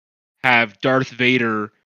have Darth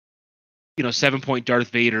Vader. 7-point Darth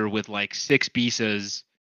Vader with like 6 Bisas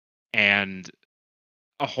and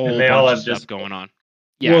a whole bunch of stuff going on.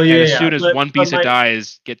 Yeah, well, as soon as one Bisa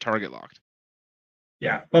dies, get target locked.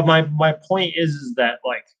 Yeah, but my point is that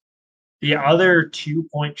like the other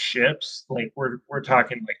 2-point ships, like we're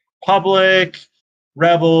talking like Republic,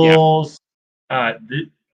 Rebels,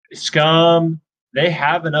 Scum, they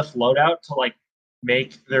have enough loadout to like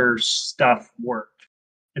make their stuff work.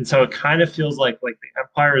 And so it kind of feels like the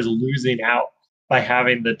Empire is losing out by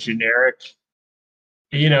having the generic,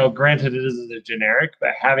 granted it is a generic,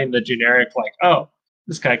 but having the generic like, oh,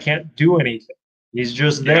 this guy can't do anything. He's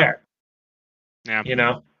just there.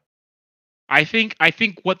 Yeah. I think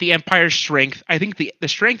what the Empire's strength, I think the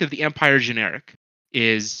strength of the Empire generic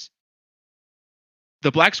is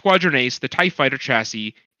the Black Squadron Ace, the TIE Fighter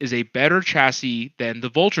chassis, is a better chassis than the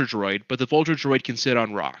Vulture droid, but the Vulture droid can sit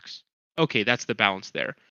on rocks. Okay, that's the balance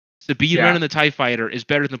there. Sabine Wren and the TIE Fighter is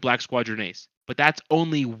better than the Black Squadron Ace, but that's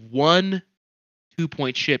only one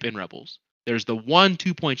 2-point ship in Rebels. There's the one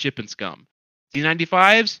 2-point ship in Scum.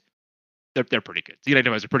 Z95s, they're pretty good.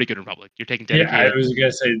 Z95s are pretty good in Republic. You're taking dedicated. Yeah, I was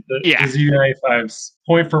gonna say the Z95s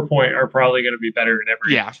point for point are probably going to be better in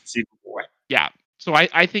every conceivable way. Yeah, So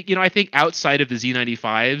I think I think outside of the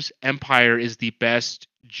Z95s, Empire is the best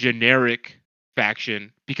generic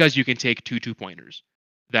faction because you can take 2-pointers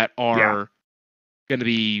that are going to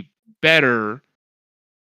be better.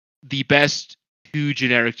 The best 2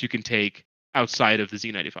 generics you can take outside of the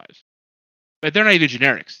Z95s, but they're not even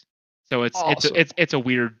generics. So it's a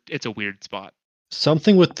weird spot.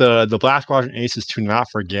 Something with the Black Squadron Aces to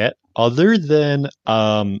not forget, other than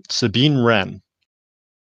Sabine Wren,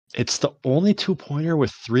 it's the only 2-pointer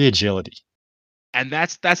with 3 agility. And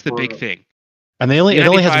that's the big thing. And it only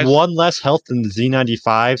has Z95s 1 less health than the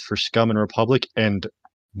Z95s for Scum and Republic, and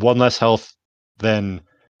 1 less health than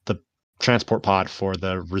the transport pod for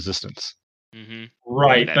the Resistance. Mm-hmm.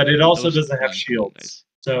 Right, And but it also those doesn't have three shields. nice.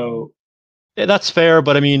 So Yeah, that's fair,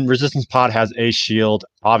 but I mean, Resistance pod has a shield.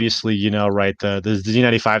 Obviously, right, the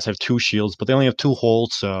Z95s have 2 shields, but they only have 2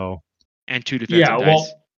 holes, so... And 2 defensive yeah,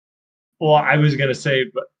 dice. well, I was gonna say,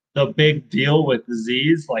 but the big deal with the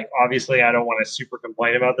Z's, like obviously, I don't want to super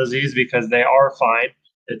complain about the Z's because they are fine.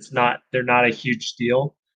 They're not a huge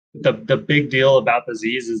deal. The big deal about the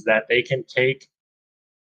Z's is that they can take,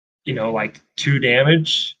 like 2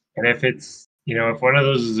 damage, and if it's, if one of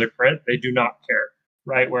those is a crit, they do not care,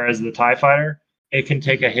 right? Whereas the TIE Fighter, it can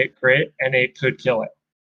take a hit crit and it could kill it.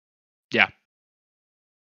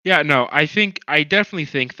 Yeah, no, I definitely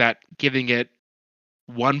think that giving it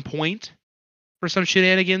 1 point for some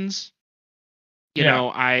shenanigans,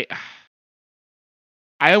 I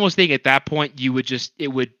almost think at that point you would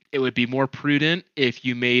it would be more prudent if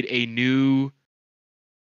you made a new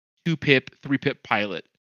 2-pip, 3-pip pilot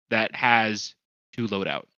that has 1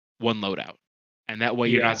 loadout. And that way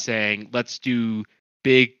you're not saying, let's do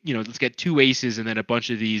big, let's get 2 aces and then a bunch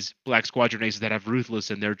of these Black Squadron aces that have Ruthless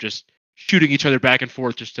and they're just shooting each other back and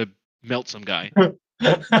forth just to melt some guy.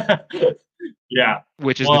 Yeah.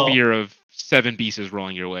 Which is the fear of 7 beasts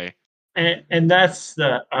rolling your way. And that's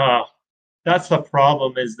the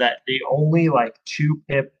problem, is that the only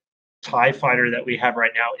 2-pip TIE Fighter that we have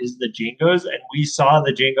right now is the Jingos, and we saw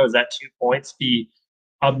the Jingos at 2 points be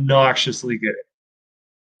obnoxiously good.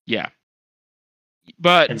 Yeah.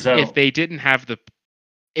 But if they didn't have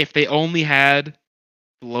if they only had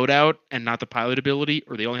the loadout and not the pilot ability,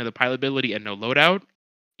 or they only had the pilot ability and no loadout,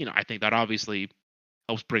 I think that obviously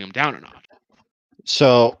helps bring them down a notch.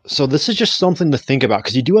 So this is just something to think about,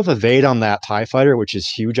 because you do have evade on that TIE Fighter, which is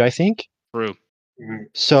huge, I think. True. Mm-hmm.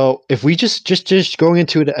 So if we just going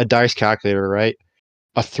into a dice calculator, right?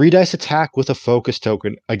 A 3-dice attack with a focus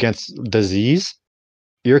token against the Z's,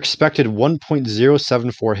 you're expected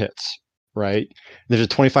 1.074 hits, right? There's a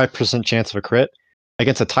 25% chance of a crit.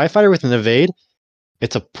 Against a TIE Fighter with an evade,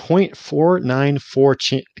 it's a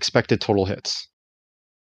 0.494 expected total hits.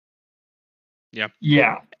 Yeah.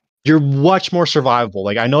 Yeah. You're much more survivable.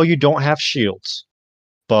 Like, I know you don't have shields,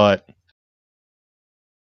 but...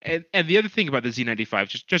 And the other thing about the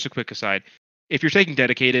Z95, just a quick aside, if you're taking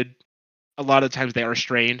dedicated, a lot of times they are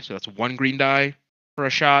strained, so that's 1 green die for a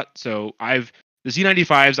shot. So the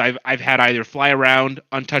Z95s I've had either fly around,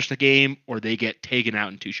 untouch the game, or they get taken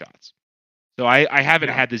out in 2 shots. So I haven't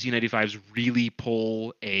had the Z95s really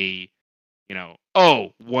pull a,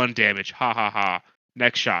 1 damage, ha ha ha.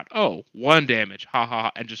 Next shot, 1 damage, ha ha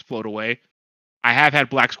ha, and just float away. I have had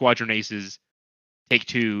Black Squadron aces take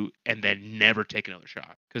 2 and then never take another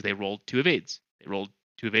shot because they rolled 2 evades. They rolled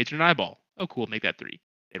 2 evades and an eyeball. Oh, cool, make that 3.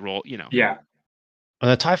 They roll, Yeah. And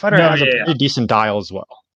the TIE Fighter has a pretty decent dial as well.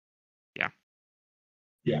 Yeah.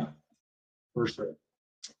 Yeah, for sure.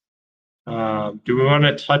 Do we want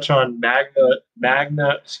to touch on Magna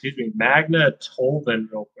Tolvan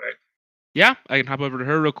real quick? Yeah, I can hop over to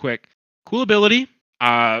her real quick. Cool ability.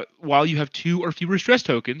 While you have 2 or fewer stress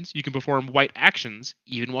tokens, you can perform white actions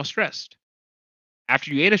even while stressed.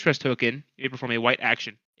 After you gain a stress token, you may perform a white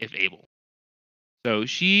action if able. So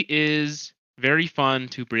she is very fun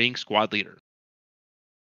to bring squad leader.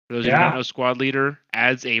 For those of you who don't know, squad leader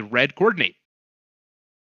adds a red coordinate,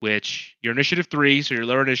 which you're initiative 3, so you're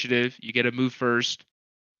lower initiative. You get a move first.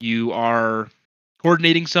 You are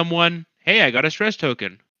coordinating someone. Hey, I got a stress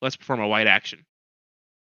token. Let's perform a white action.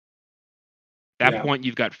 At that point,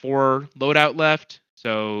 you've got 4 loadout left,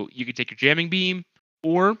 so you could take your jamming beam,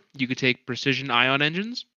 or you could take precision ion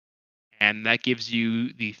engines, and that gives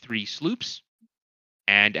you the 3 sloops.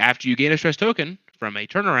 And after you gain a stress token from a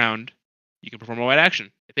turnaround, you can perform a white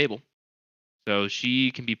action if able. So she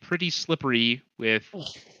can be pretty slippery with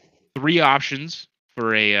 3 options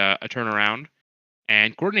for a turnaround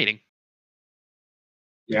and coordinating.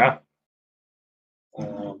 Yeah.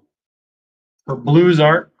 Her blues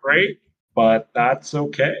aren't great, but that's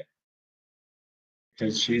okay,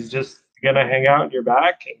 because she's just gonna hang out in your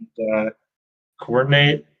back and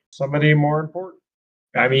coordinate somebody more important.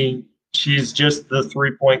 I mean, she's just the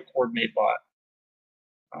 3-point coordinate bot.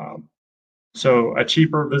 So a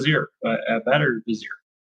cheaper Vizier, a better Vizier.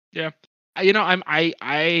 Yeah.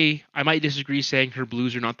 I might disagree saying her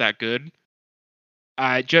blues are not that good.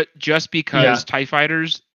 Just because TIE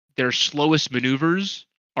fighters, their slowest maneuvers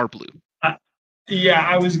are blue. Yeah,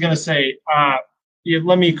 I was gonna say.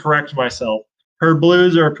 Let me correct myself. Her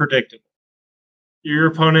blues are predictable. Your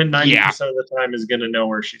opponent 90% of the time is gonna know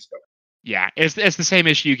where she's going. Yeah, it's the same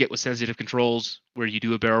issue you get with sensitive controls, where you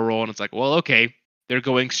do a barrel roll and it's like, well, okay, they're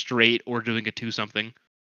going straight or doing a 2 something.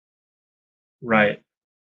 Right.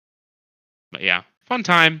 But yeah, fun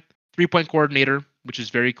time. 3-point coordinator, which is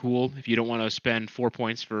very cool if you don't want to spend 4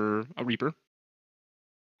 points for a Reaper.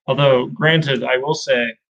 Although, granted, I will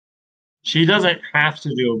say she doesn't have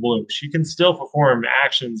to do a blue. She can still perform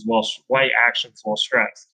white actions while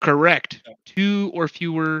stressed. Correct. 2 or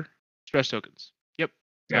fewer stress tokens. Yep.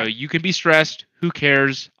 So you can be stressed. Who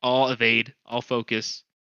cares? I'll evade. I'll focus.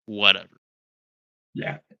 Whatever.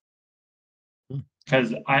 Yeah.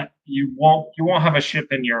 Because you won't have a ship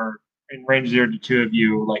in range 0 to 2 of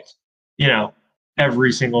you, like,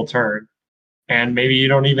 every single turn, and maybe you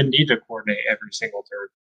don't even need to coordinate every single turn.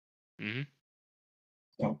 Mm-hmm.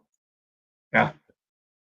 So, yeah.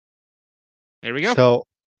 There we go. So,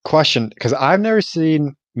 question, because I've never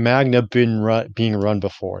seen Magna being run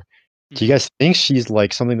before. Do you guys think she's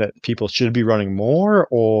like something that people should be running more,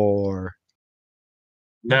 or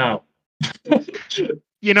no? I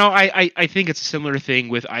think it's a similar thing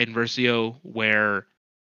with Iden Versio, where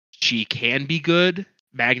she can be good.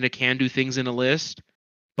 Magna can do things in a list,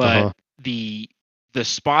 but the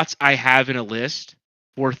spots I have in a list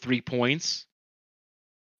for 3 points,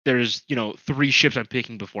 there's 3 ships I'm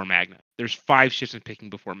picking before Magna. There's 5 ships I'm picking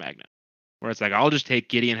before Magna, where it's like I'll just take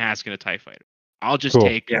Gideon Haskin, a TIE fighter. I'll just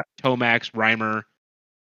take Tomax, Reimer,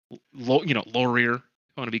 Lorier.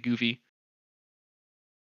 I want to be goofy.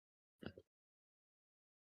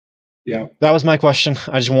 Yeah, that was my question.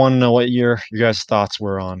 I just want to know what your guys' thoughts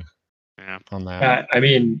were on that. I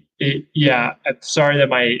mean, sorry that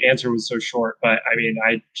my answer was so short, but I mean,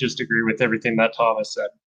 I just agree with everything that Thomas said.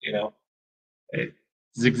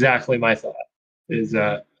 It's exactly my thought. Is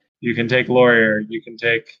you can take Lawyer, you can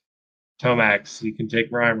take Tomax, you can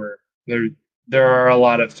take Reimer. There are a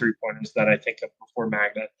lot of 3-pointers that I think of before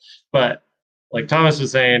Magna, but like Thomas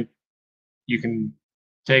was saying, you can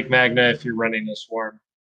take Magna if you're running a swarm,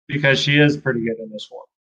 because she is pretty good in this swarm.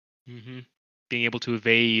 Mm-hmm. Being able to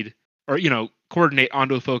evade or coordinate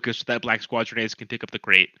onto a focus so that Black Squadron Ace can pick up the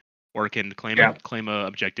crate or can claim a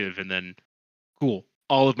objective, and then cool.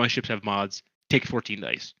 All of my ships have mods. Take 14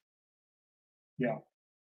 dice. Yeah,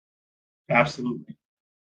 absolutely.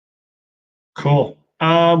 Cool.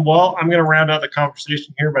 Well, I'm going to round out the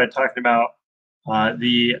conversation here by talking about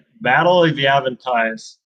the Battle of Yavin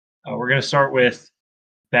Ties. We're going to start with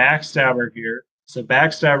Backstabber here. So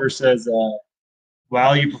Backstabber says,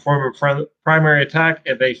 while you perform a primary attack,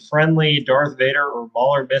 if a friendly Darth Vader or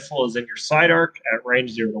Mauler missile is in your side arc at range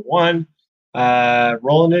 0 to 1,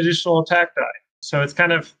 roll an additional attack die. So it's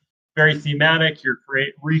kind of very thematic. You're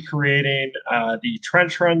recreating the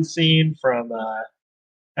trench run scene from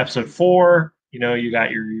episode 4. You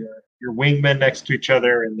got your wingmen next to each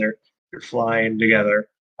other, and they're flying together.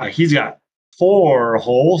 He's got 4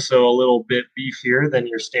 holes, so a little bit beefier than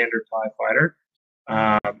your standard TIE fighter.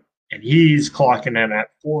 And he's clocking in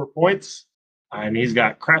at 4 points. And he's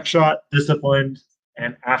got Crackshot, Disciplined,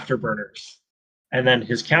 and Afterburners. And then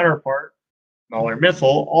his counterpart, Mauler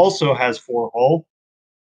Mythal, also has 4 hull.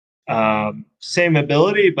 Same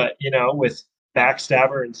ability, but with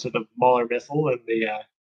Backstabber instead of Mauler Mythal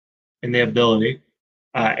in the ability.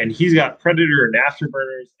 And he's got Predator and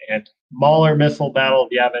Afterburners, and Mauler Mythal Battle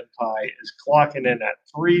of Yavin Pai is clocking in at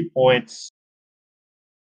 3 points.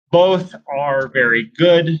 Both are very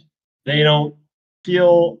good. They don't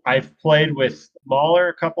feel. I've played with Mauler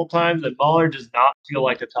a couple times, and Mauler does not feel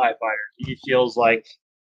like a TIE fighter. He feels like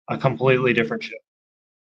a completely different ship.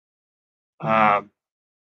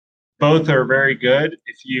 Both are very good.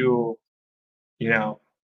 If you're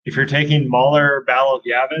taking Mauler Battle of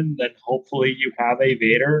Yavin, then hopefully you have a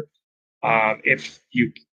Vader. If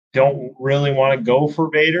you don't really want to go for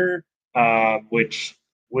Vader, which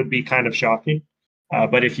would be kind of shocking,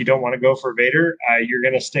 but if you don't want to go for Vader, you're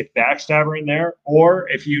going to stick Backstabber in there. Or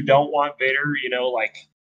if you don't want Vader, like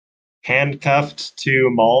handcuffed to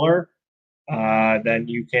Mauler, then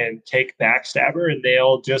you can take Backstabber and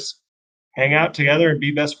they'll just hang out together and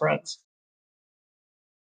be best friends.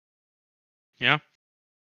 Yeah.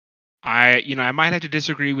 I might have to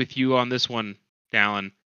disagree with you on this one,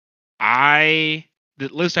 Dallin. The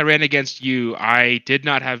list I ran against you, I did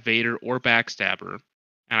not have Vader or Backstabber.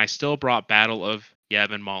 and I still brought Battle of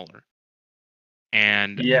Yavin Mauler.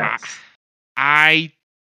 And Yes. I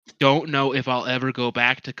don't know if I'll ever go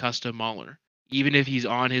back to custom Mauler, even if he's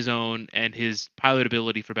on his own and his pilot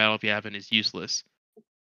ability for Battle of Yavin is useless.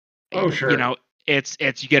 Oh, sure. You know, it's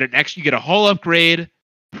you get a hull upgrade,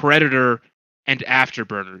 Predator, and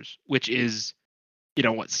Afterburners, which is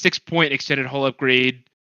 6-point extended hull upgrade,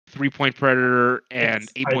 3-point Predator,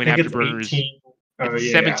 and 8-point Afterburners.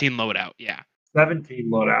 It's 17 loadout, yeah. 17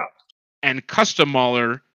 loadout. And custom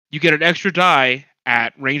Mauler, you get an extra die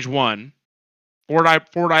at range 1, 4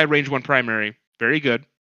 die range 1 primary, very good.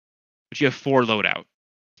 But you have 4 loadout,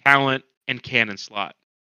 talent, and cannon slot.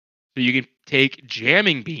 So you can take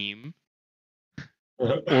Jamming Beam,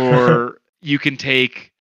 or you can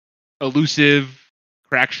take Elusive,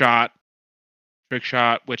 Crack Shot, Trick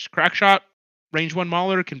Shot, which Crack Shot range 1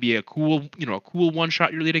 Mauler can be a cool one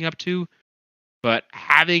shot you're leading up to. But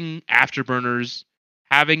having Afterburners,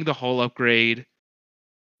 having the hull upgrade,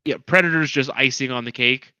 Predator's just icing on the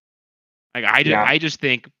cake. Like I just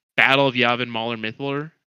think Battle of Yavin Mauler Mythal,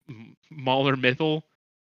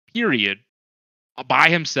 period, by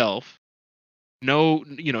himself, no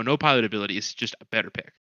pilot ability, is just a better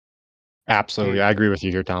pick. Absolutely. I agree with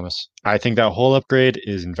you here, Thomas. I think that hull upgrade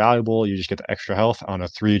is invaluable. You just get the extra health on a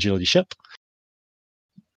 3 agility ship.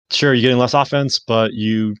 Sure, you're getting less offense, but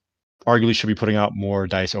you arguably should be putting out more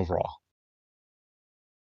dice overall.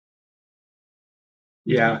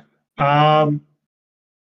 Yeah. I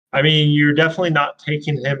mean, you're definitely not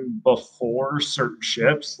taking him before certain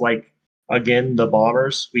ships. Like, again, the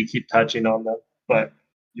bombers, we keep touching on them, but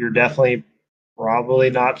you're definitely probably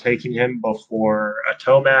not taking him before a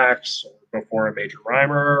Tomax or before a Major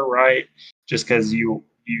Rhymer, right? Just because you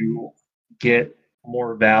get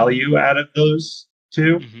more value out of those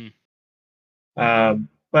two. Mm-hmm.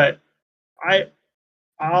 But I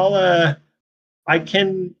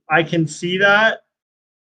can see that.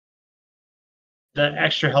 The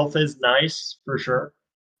extra health is nice for sure.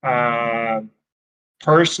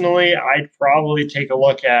 Personally, I'd probably take a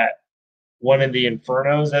look at one of the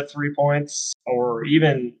Infernos at 3 points, or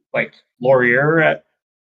even like Laurier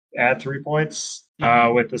at 3 points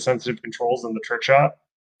with the sensitive controls and the trick shot.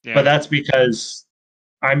 Yeah. But that's because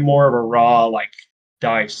I'm more of a raw like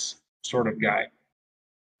dice sort of guy.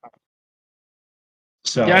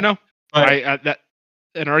 So yeah, I know. That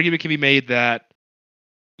an argument can be made that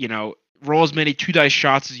roll as many 2 dice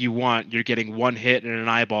shots as you want. You're getting 1 hit and an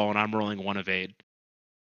eyeball, and I'm rolling 1 evade.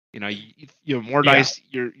 You have more dice.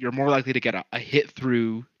 You're more likely to get a hit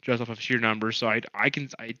through just off of sheer numbers. So I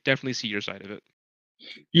definitely see your side of it.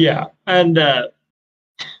 Yeah, and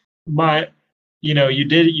you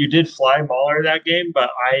did fly Mauler that game, but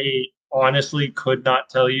I honestly could not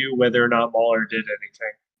tell you whether or not Mauler did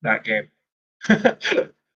anything that game.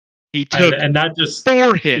 He took and that just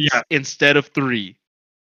 4 hits instead of 3.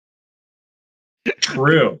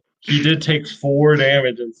 True. He did take 4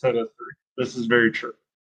 damage instead of 3. This is very true.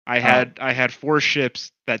 I had 4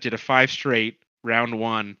 ships that did a 5 straight round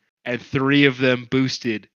 1, and 3 of them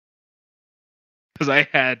boosted. Because I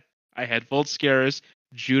had Volt Scarus,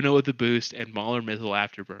 Juno with the boost, and Mauler Mythal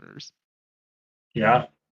Afterburners. Yeah.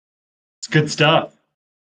 It's good stuff.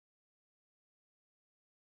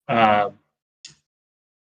 Yeah.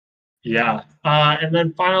 And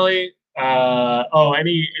then finally,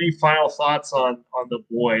 any final thoughts on the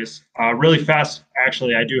boys? Really fast,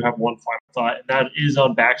 actually, I do have one final thought, and that is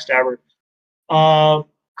on Backstabber.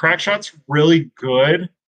 Crackshot's really good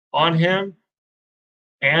on him,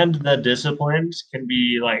 and the disciplines can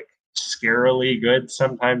be like scarily good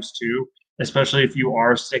sometimes too, especially if you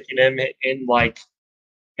are sticking him in like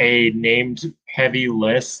a named heavy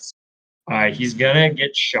list. He's gonna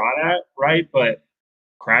get shot at, right? But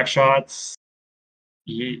Crackshots,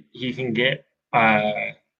 he can get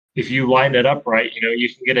if you line it up right, you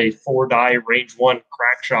can get a 4 die range 1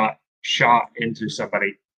 Crackshot shot into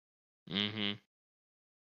somebody,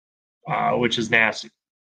 which is nasty.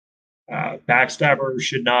 Backstabber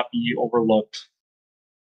should not be overlooked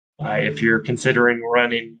if you're considering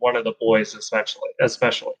running one of the boys, especially.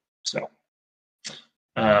 So,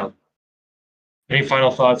 any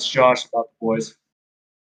final thoughts, Josh, about the boys?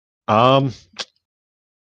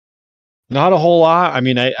 Not a whole lot. I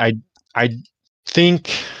mean, I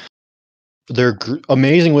think they're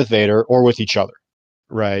amazing with Vader or with each other,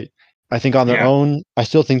 right? I think on their own, I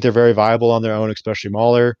still think they're very viable on their own, especially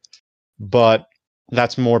Mauler. But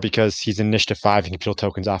that's more because he's initiative 5 and can peel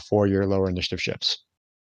tokens off 4 your lower initiative ships.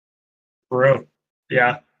 True.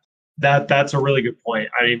 Yeah. That's a really good point.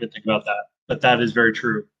 I didn't even think about that. But that is very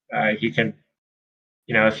true. He can,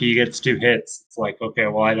 if he gets 2 hits, it's like, okay,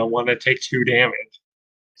 well, I don't want to take 2 damage.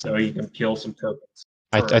 So he can peel some tokens.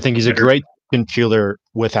 I think he's a great concealer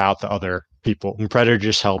without the other people. And Predator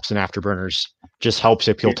just helps, and Afterburners just helps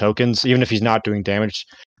appeal tokens, even if he's not doing damage.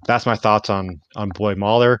 That's my thoughts on Boy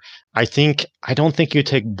Mauler. I don't think you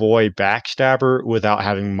take Boy Backstabber without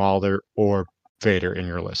having Mauler or Vader in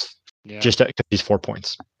your list. Yeah. Just because he's 4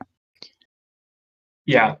 points.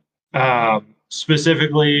 Yeah.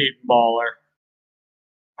 Specifically Mauler.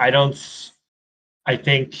 I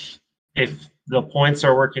think if the points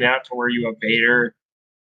are working out to where you have Vader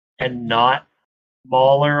and not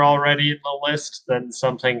Mauler already in the list, then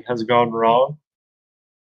something has gone wrong.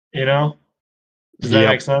 You know? Does that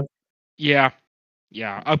make sense? Yeah.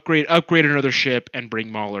 Yeah. Upgrade another ship and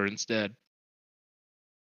bring Mauler instead.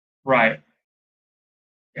 Right.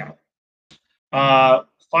 Yeah.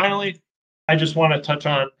 Finally, I just want to touch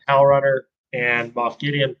on Howlrunner and Moff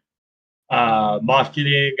Gideon. Moff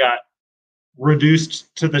Gideon got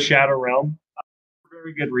reduced to the Shadow Realm for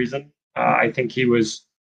very good reason. I think he was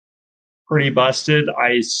pretty busted.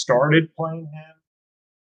 I started playing him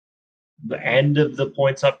the end of the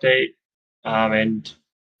points update, and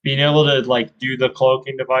being able to like do the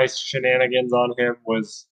cloaking device shenanigans on him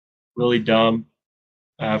was really dumb.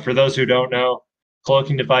 For those who don't know,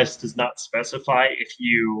 cloaking device does not specify if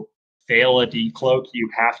you fail a decloak, you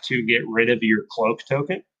have to get rid of your cloak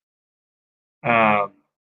token.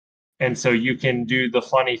 And so you can do the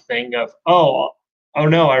funny thing of, oh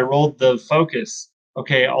no, I rolled the focus.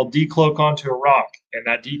 Okay, I'll decloak onto a rock, and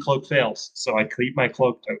that decloak fails, so I keep my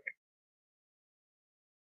cloak token.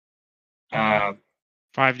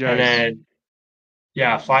 5 dice. And then,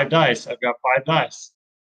 5 dice. I've got 5 dice.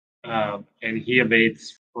 And he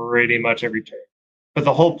evades pretty much every turn. But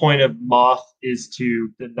the whole point of Moth is to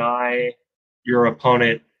deny your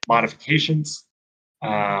opponent modifications.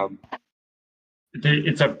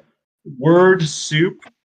 It's a word soup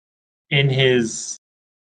in his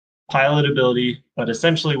pilot ability, but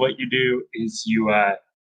essentially what you do is you,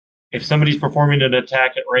 if somebody's performing an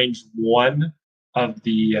attack at range 1 of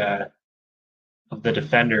the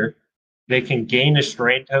defender, they can gain a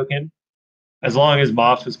strain token as long as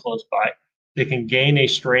Moth is close by. They can gain a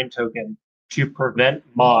strain token to prevent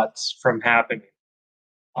mods from happening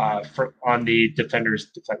on the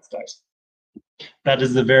defender's defense dice. That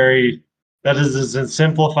is as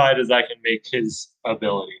simplified as I can make his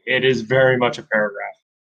ability. It is very much a paragraph.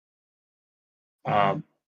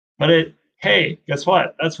 But hey, guess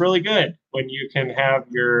what? That's really good when you can have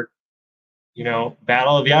your,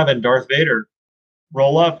 Battle of Yavin, Darth Vader,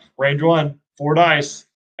 roll up, range 1, 4 dice,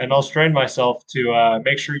 and I'll strain myself to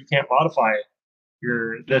make sure you can't modify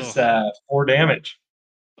this 4 damage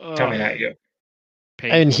coming at you.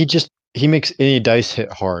 And he makes any dice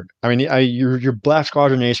hit hard. I mean, your Black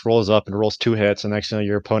Squadron Ace rolls up and rolls 2 hits, and next thing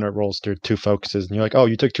your opponent rolls through 2 focuses, and you're like, oh,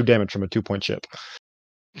 you took 2 damage from a 2-point ship.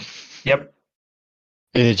 Yep.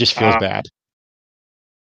 And it just feels bad.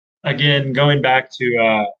 Again, going back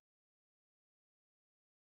to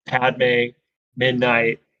Padme,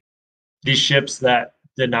 Midnight, these ships that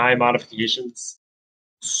deny modifications,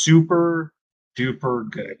 super duper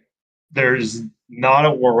good. There's not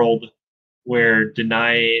a world where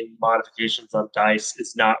denying modifications on dice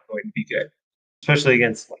is not going to be good, especially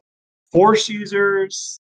against like force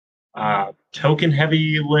users, token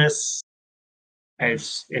heavy lists.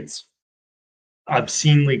 It's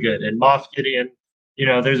obscenely good. And Moff Gideon,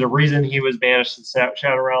 there's a reason he was banished to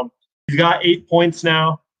Shadow Realm. He's got 8 points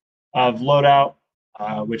now of loadout,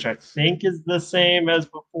 which I think is the same as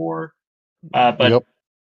before. But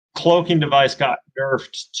cloaking device got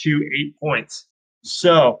nerfed to 8 points.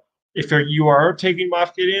 So if you are taking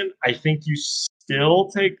Moff Gideon, I think you still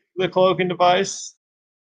take the cloaking device,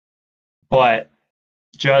 but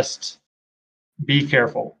just be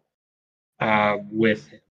careful with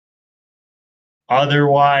him.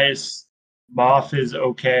 Otherwise, Moff is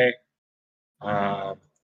okay.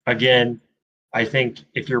 Again, I think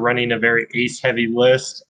if you're running a very ace-heavy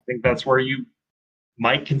list, I think that's where you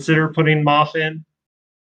might consider putting Moff in.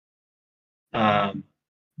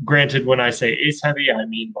 Granted, when I say ace-heavy, I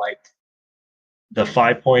mean like the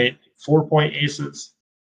 5-point, 4-point aces.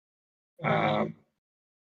 And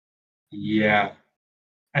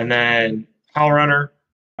then Howlrunner,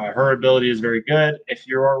 her ability is very good. If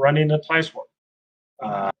you are running a TIE Swarm,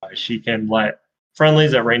 she can let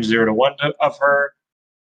friendlies at range 0 to 1 of her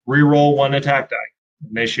reroll 1 attack die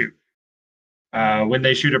when they shoot. When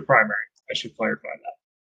they shoot a primary, I should clarify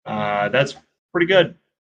that. That's pretty good.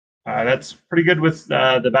 That's pretty good with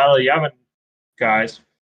the Battle of Yavin guys.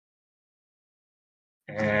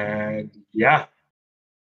 And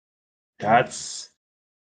that's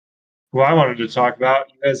who I wanted to talk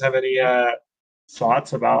about. You guys have any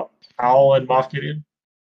thoughts about Howl and Moff Gideon?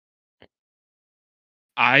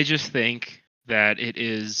 I just think that it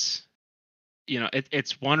is,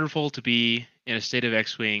 it's wonderful to be in a state of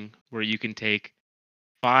X-Wing where you can take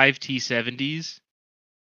 5 T-70s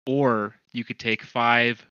or you could take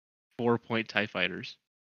 5 4-point TIE fighters.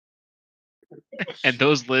 And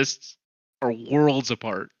those lists are worlds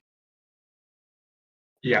apart.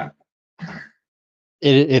 Yeah,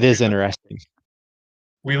 It is interesting.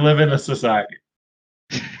 we live in a society.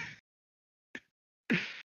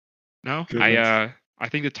 No, Goodness. I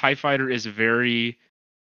think the TIE fighter is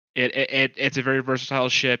it's a very versatile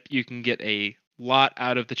ship. You can get a lot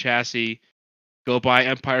out of the chassis. Go buy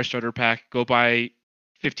Empire Starter Pack. Go buy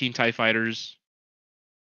 15 TIE fighters.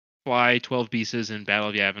 Fly 12 pieces in Battle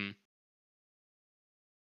of Yavin.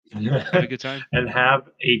 Have a good time. And have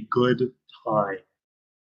a good time.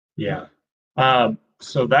 Yeah.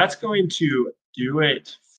 So that's going to do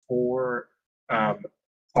it for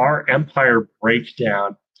our Empire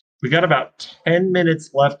breakdown. We got about 10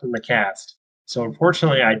 minutes left in the cast. So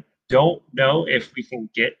unfortunately, I don't know if we can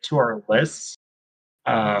get to our lists.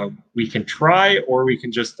 We can try, or we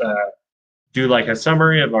can just do like a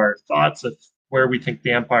summary of our thoughts of where we think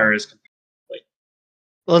the Empire is completely.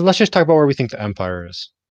 Let's just talk about where we think the Empire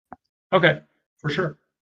is. Okay, for sure.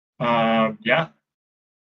 Yeah.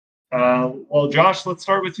 Well, Josh, let's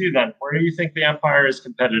start with you then. Where do you think the Empire is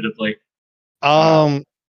competitively?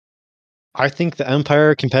 I think the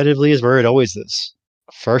Empire competitively is where it always is,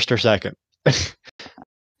 first or second.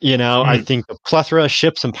 I think the plethora of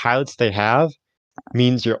ships and pilots they have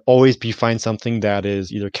means you'll always find something that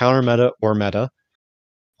is either counter meta or meta.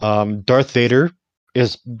 Darth Vader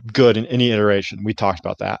is good in any iteration. We talked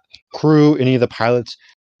about that. Crew, any of the pilots.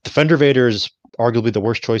 Defender Vader is arguably the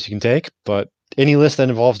worst choice you can take, but any list that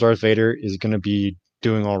involves Darth Vader is going to be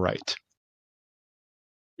doing all right.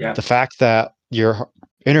 Yeah. The fact that your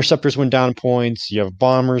interceptors went down points, you have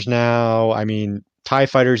bombers now. I mean, TIE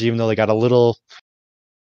fighters, even though they got a little,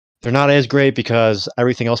 they're not as great because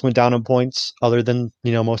everything else went down in points, other than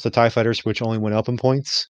most of the TIE fighters, which only went up in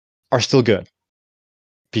points, are still good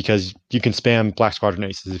because you can spam Black Squadron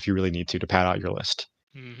aces if you really need to pad out your list.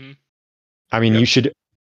 Mm-hmm. I mean, you should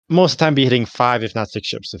most of the time be hitting 5, if not 6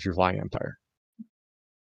 ships if you're flying Empire.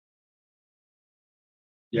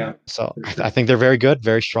 Yeah. So Sure. I think they're very good,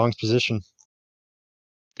 very strong position.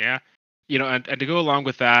 Yeah. And to go along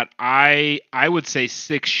with that, I would say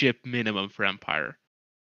 6 ship minimum for Empire.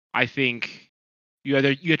 I think you have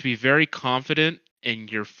to be very confident in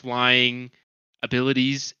your flying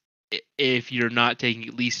abilities if you're not taking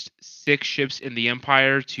at least 6 ships in the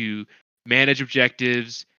Empire to manage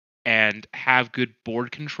objectives and have good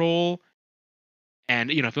board control.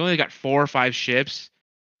 And if you only got 4 or 5 ships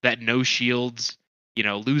that no shields,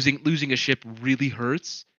 losing a ship really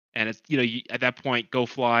hurts. And it's at that point go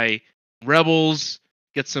fly Rebels,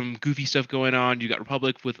 get some goofy stuff going on. You got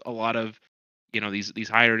Republic with a lot of these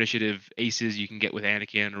higher initiative aces you can get with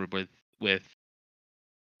Anakin or with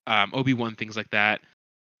Obi-Wan, things like that.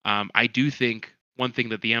 I do think one thing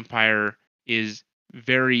that the Empire is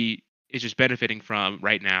just benefiting from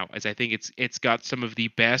right now is I think it's got some of the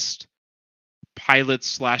best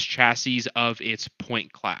pilots / chassis of its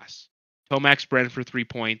point class. Tomax Bren for 3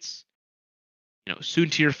 points.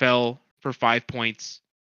 Soontir Fel for 5 points.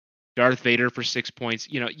 Darth Vader for 6 points.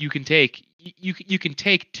 You can take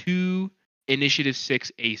 2 Initiative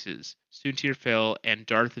 6 aces, Soontir Fel and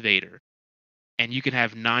Darth Vader, and you can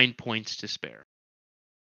have 9 points to spare.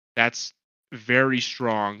 That's very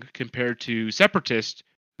strong compared to Separatist,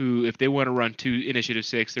 who, if they want to run 2 Initiative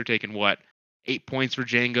 6, they're taking 8 points for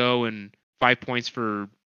Jango and 5 points for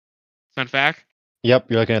Sun Fac?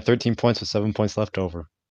 Yep, you're looking at 13 points with 7 points left over.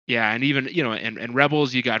 Yeah, and even, and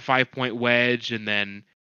Rebels, you got 5-point Wedge, and then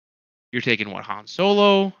you're taking Han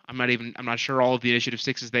Solo. I'm not sure all of the Initiative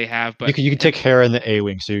 6s they have, but you can take Hera in the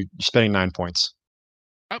A-Wing, so you're spending 9 points.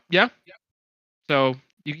 Oh, yeah. So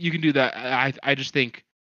you can do that. I just think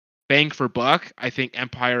bang for buck, I think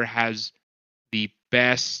Empire has the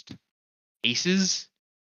best aces.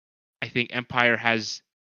 I think Empire has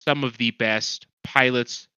some of the best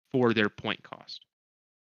pilots for their point cost.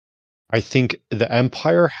 I think the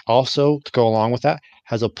Empire also, to go along with that,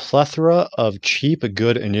 has a plethora of cheap,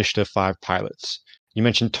 good Initiative 5 pilots. You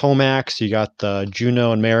mentioned Tomax, you got the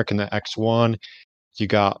Juno and Merrick in the X1, you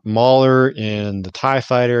got Mauler in the TIE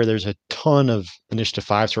Fighter. There's a ton of Initiative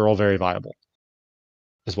 5s who are all very viable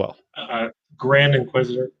as well. Grand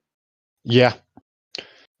Inquisitor. Yeah.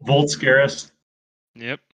 Volt Scarus.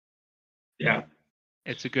 Yep. Yeah.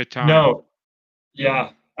 It's a good time. No. Yeah.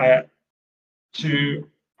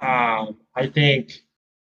 I think,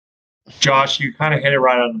 Josh, you kind of hit it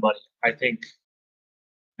right on the money. I think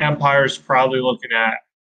Empire's probably looking at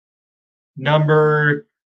number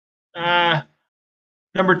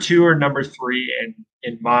number 2 or number 3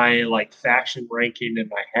 in my like faction ranking in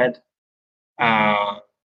my head.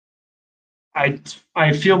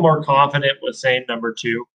 I feel more confident with saying number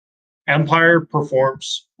 2. Empire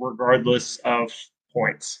performs regardless of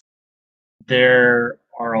points. There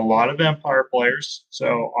are a lot of Empire players,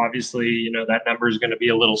 so obviously, that number is going to be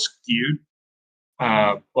a little skewed.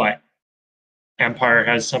 But Empire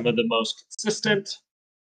has some of the most consistent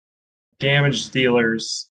damage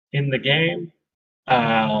dealers in the game.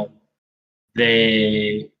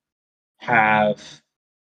 They have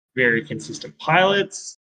very consistent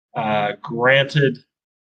pilots. Granted,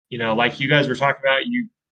 like you guys were talking about,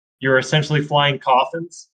 you're essentially flying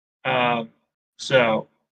coffins. So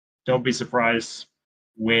don't be surprised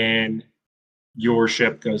when your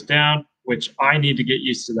ship goes down, which I need to get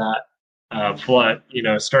used to that. Flood,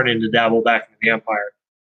 starting to dabble back into the Empire.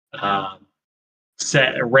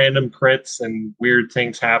 Set random crits and weird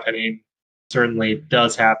things happening certainly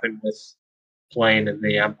does happen with playing in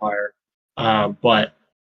the Empire. But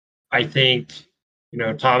I think,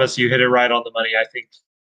 Thomas, you hit it right on the money. I think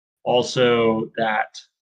also that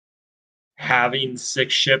having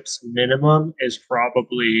 6 ships minimum is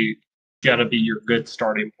probably going to be your good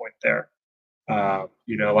starting point there. And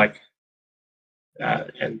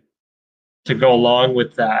to go along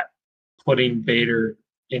with that, putting Vader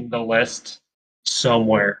in the list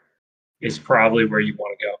somewhere is probably where you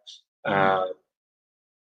want to go.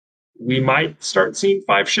 We might start seeing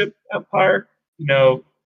 5-ship Empire. The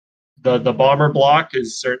bomber block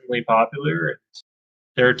is certainly popular, and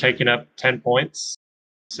they're taking up 10 points.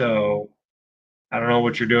 So I don't know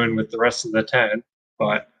what you're doing with the rest of the 10,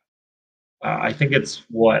 but I think it's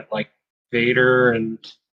Vader and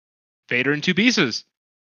 2 pieces.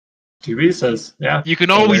 2 pieces. Yeah. You can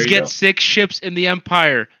always get 6 ships in the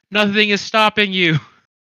Empire. Nothing is stopping you.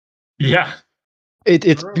 Yeah.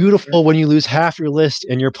 It's beautiful when you lose half your list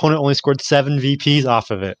and your opponent only scored 7 VPs off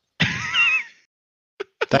of it.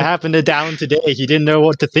 That happened to Dallin today. He didn't know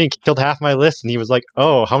what to think. He killed half my list, and he was like,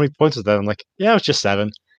 "Oh, how many points was that?" I'm like, "Yeah, it was just 7."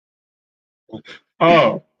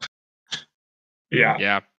 Oh. Yeah.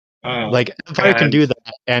 Yeah. Empire can do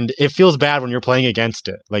that, and it feels bad when you're playing against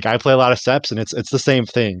it. I play a lot of Seps, and it's the same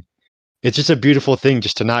thing. It's just a beautiful thing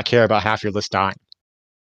just to not care about half your list dying.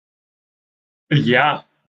 Yeah.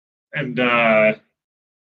 And I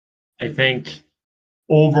think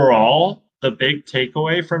overall, the big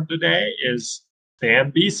takeaway from today is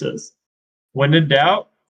fan Beasts. When in doubt,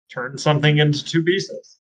 turn something into 2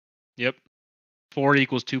 pieces. Yep. 4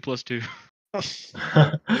 equals 2 plus 2.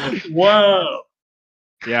 Whoa.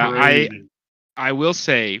 Yeah, Crazy. I will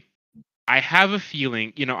say, I have a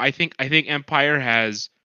feeling, I think Empire has,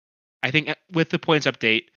 with the points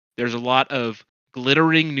update, there's a lot of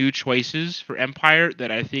glittering new choices for Empire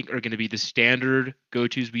that I think are going to be the standard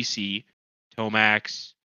go-tos we see.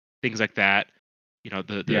 Tomax, things like that.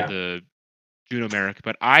 The Juno Merrick.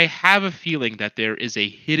 But I have a feeling that there is a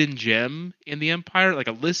hidden gem in the Empire. Like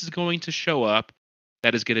a list is going to show up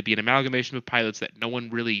that is going to be an amalgamation of pilots that no one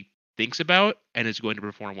really thinks about and is going to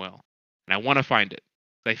perform well. And I want to find it.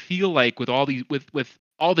 I feel like with all these with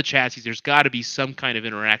all the chassis, there's got to be some kind of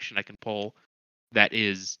interaction I can pull that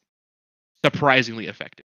is surprisingly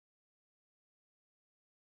effective.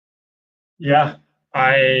 Yeah,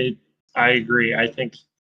 I agree. I think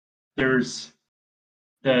there's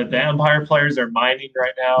the Empire players are mining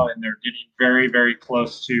right now, and they're getting very, very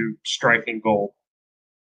close to striking gold.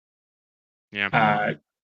 Yeah.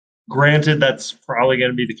 Granted, that's probably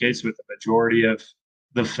going to be the case with the majority of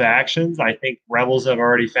the factions. I think Rebels have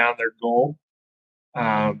already found their goal.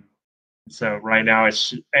 So right now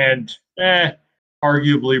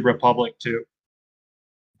arguably Republic too.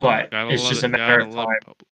 But it's just a matter of time.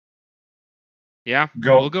 Yeah,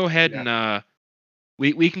 we'll go ahead and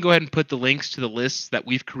we can go ahead and put the links to the lists that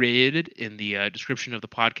we've created in the description of the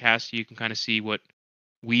podcast, so you can kind of see what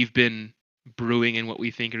we've been brewing and what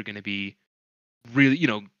we think are going to be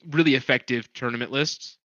really effective tournament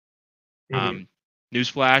lists. Mm-hmm.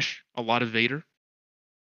 Newsflash, a lot of Vader.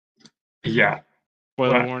 Yeah.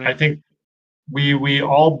 Spoiler warning. I think we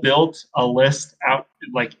all built a list out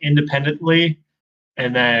independently,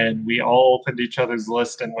 and then we all opened each other's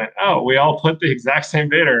list and went, "Oh, we all put the exact same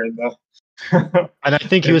Vader in the." And I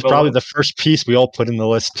think he was probably the first piece we all put in the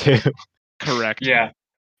list too. Correct. Yeah.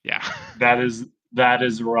 Yeah. That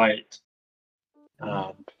is right.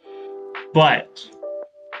 But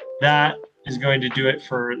that is going to do it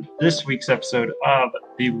for this week's episode of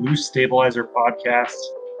the Loose Stabilizer Podcast.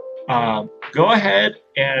 Go ahead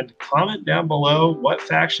and comment down below what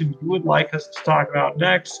faction you would like us to talk about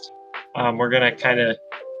next. We're gonna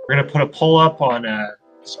put a poll up on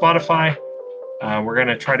Spotify, We're going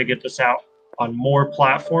to try to get this out on more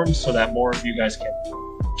platforms so that more of you guys can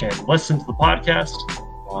listen to the podcast.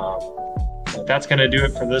 But that's going to do it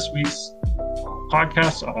for this week's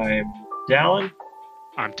podcast. I'm Dallin.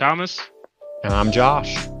 I'm Thomas. And I'm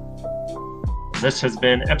Josh. This has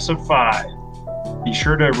been episode 5. Be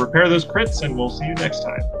sure to repair those crits, and we'll see you next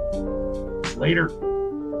time. Later.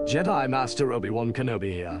 Jedi Master Obi-Wan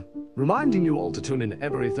Kenobi here, reminding you all to tune in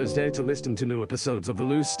every Thursday to listen to new episodes of the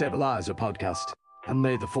Loose Stabilizer podcast. And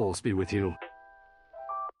may the Force be with you.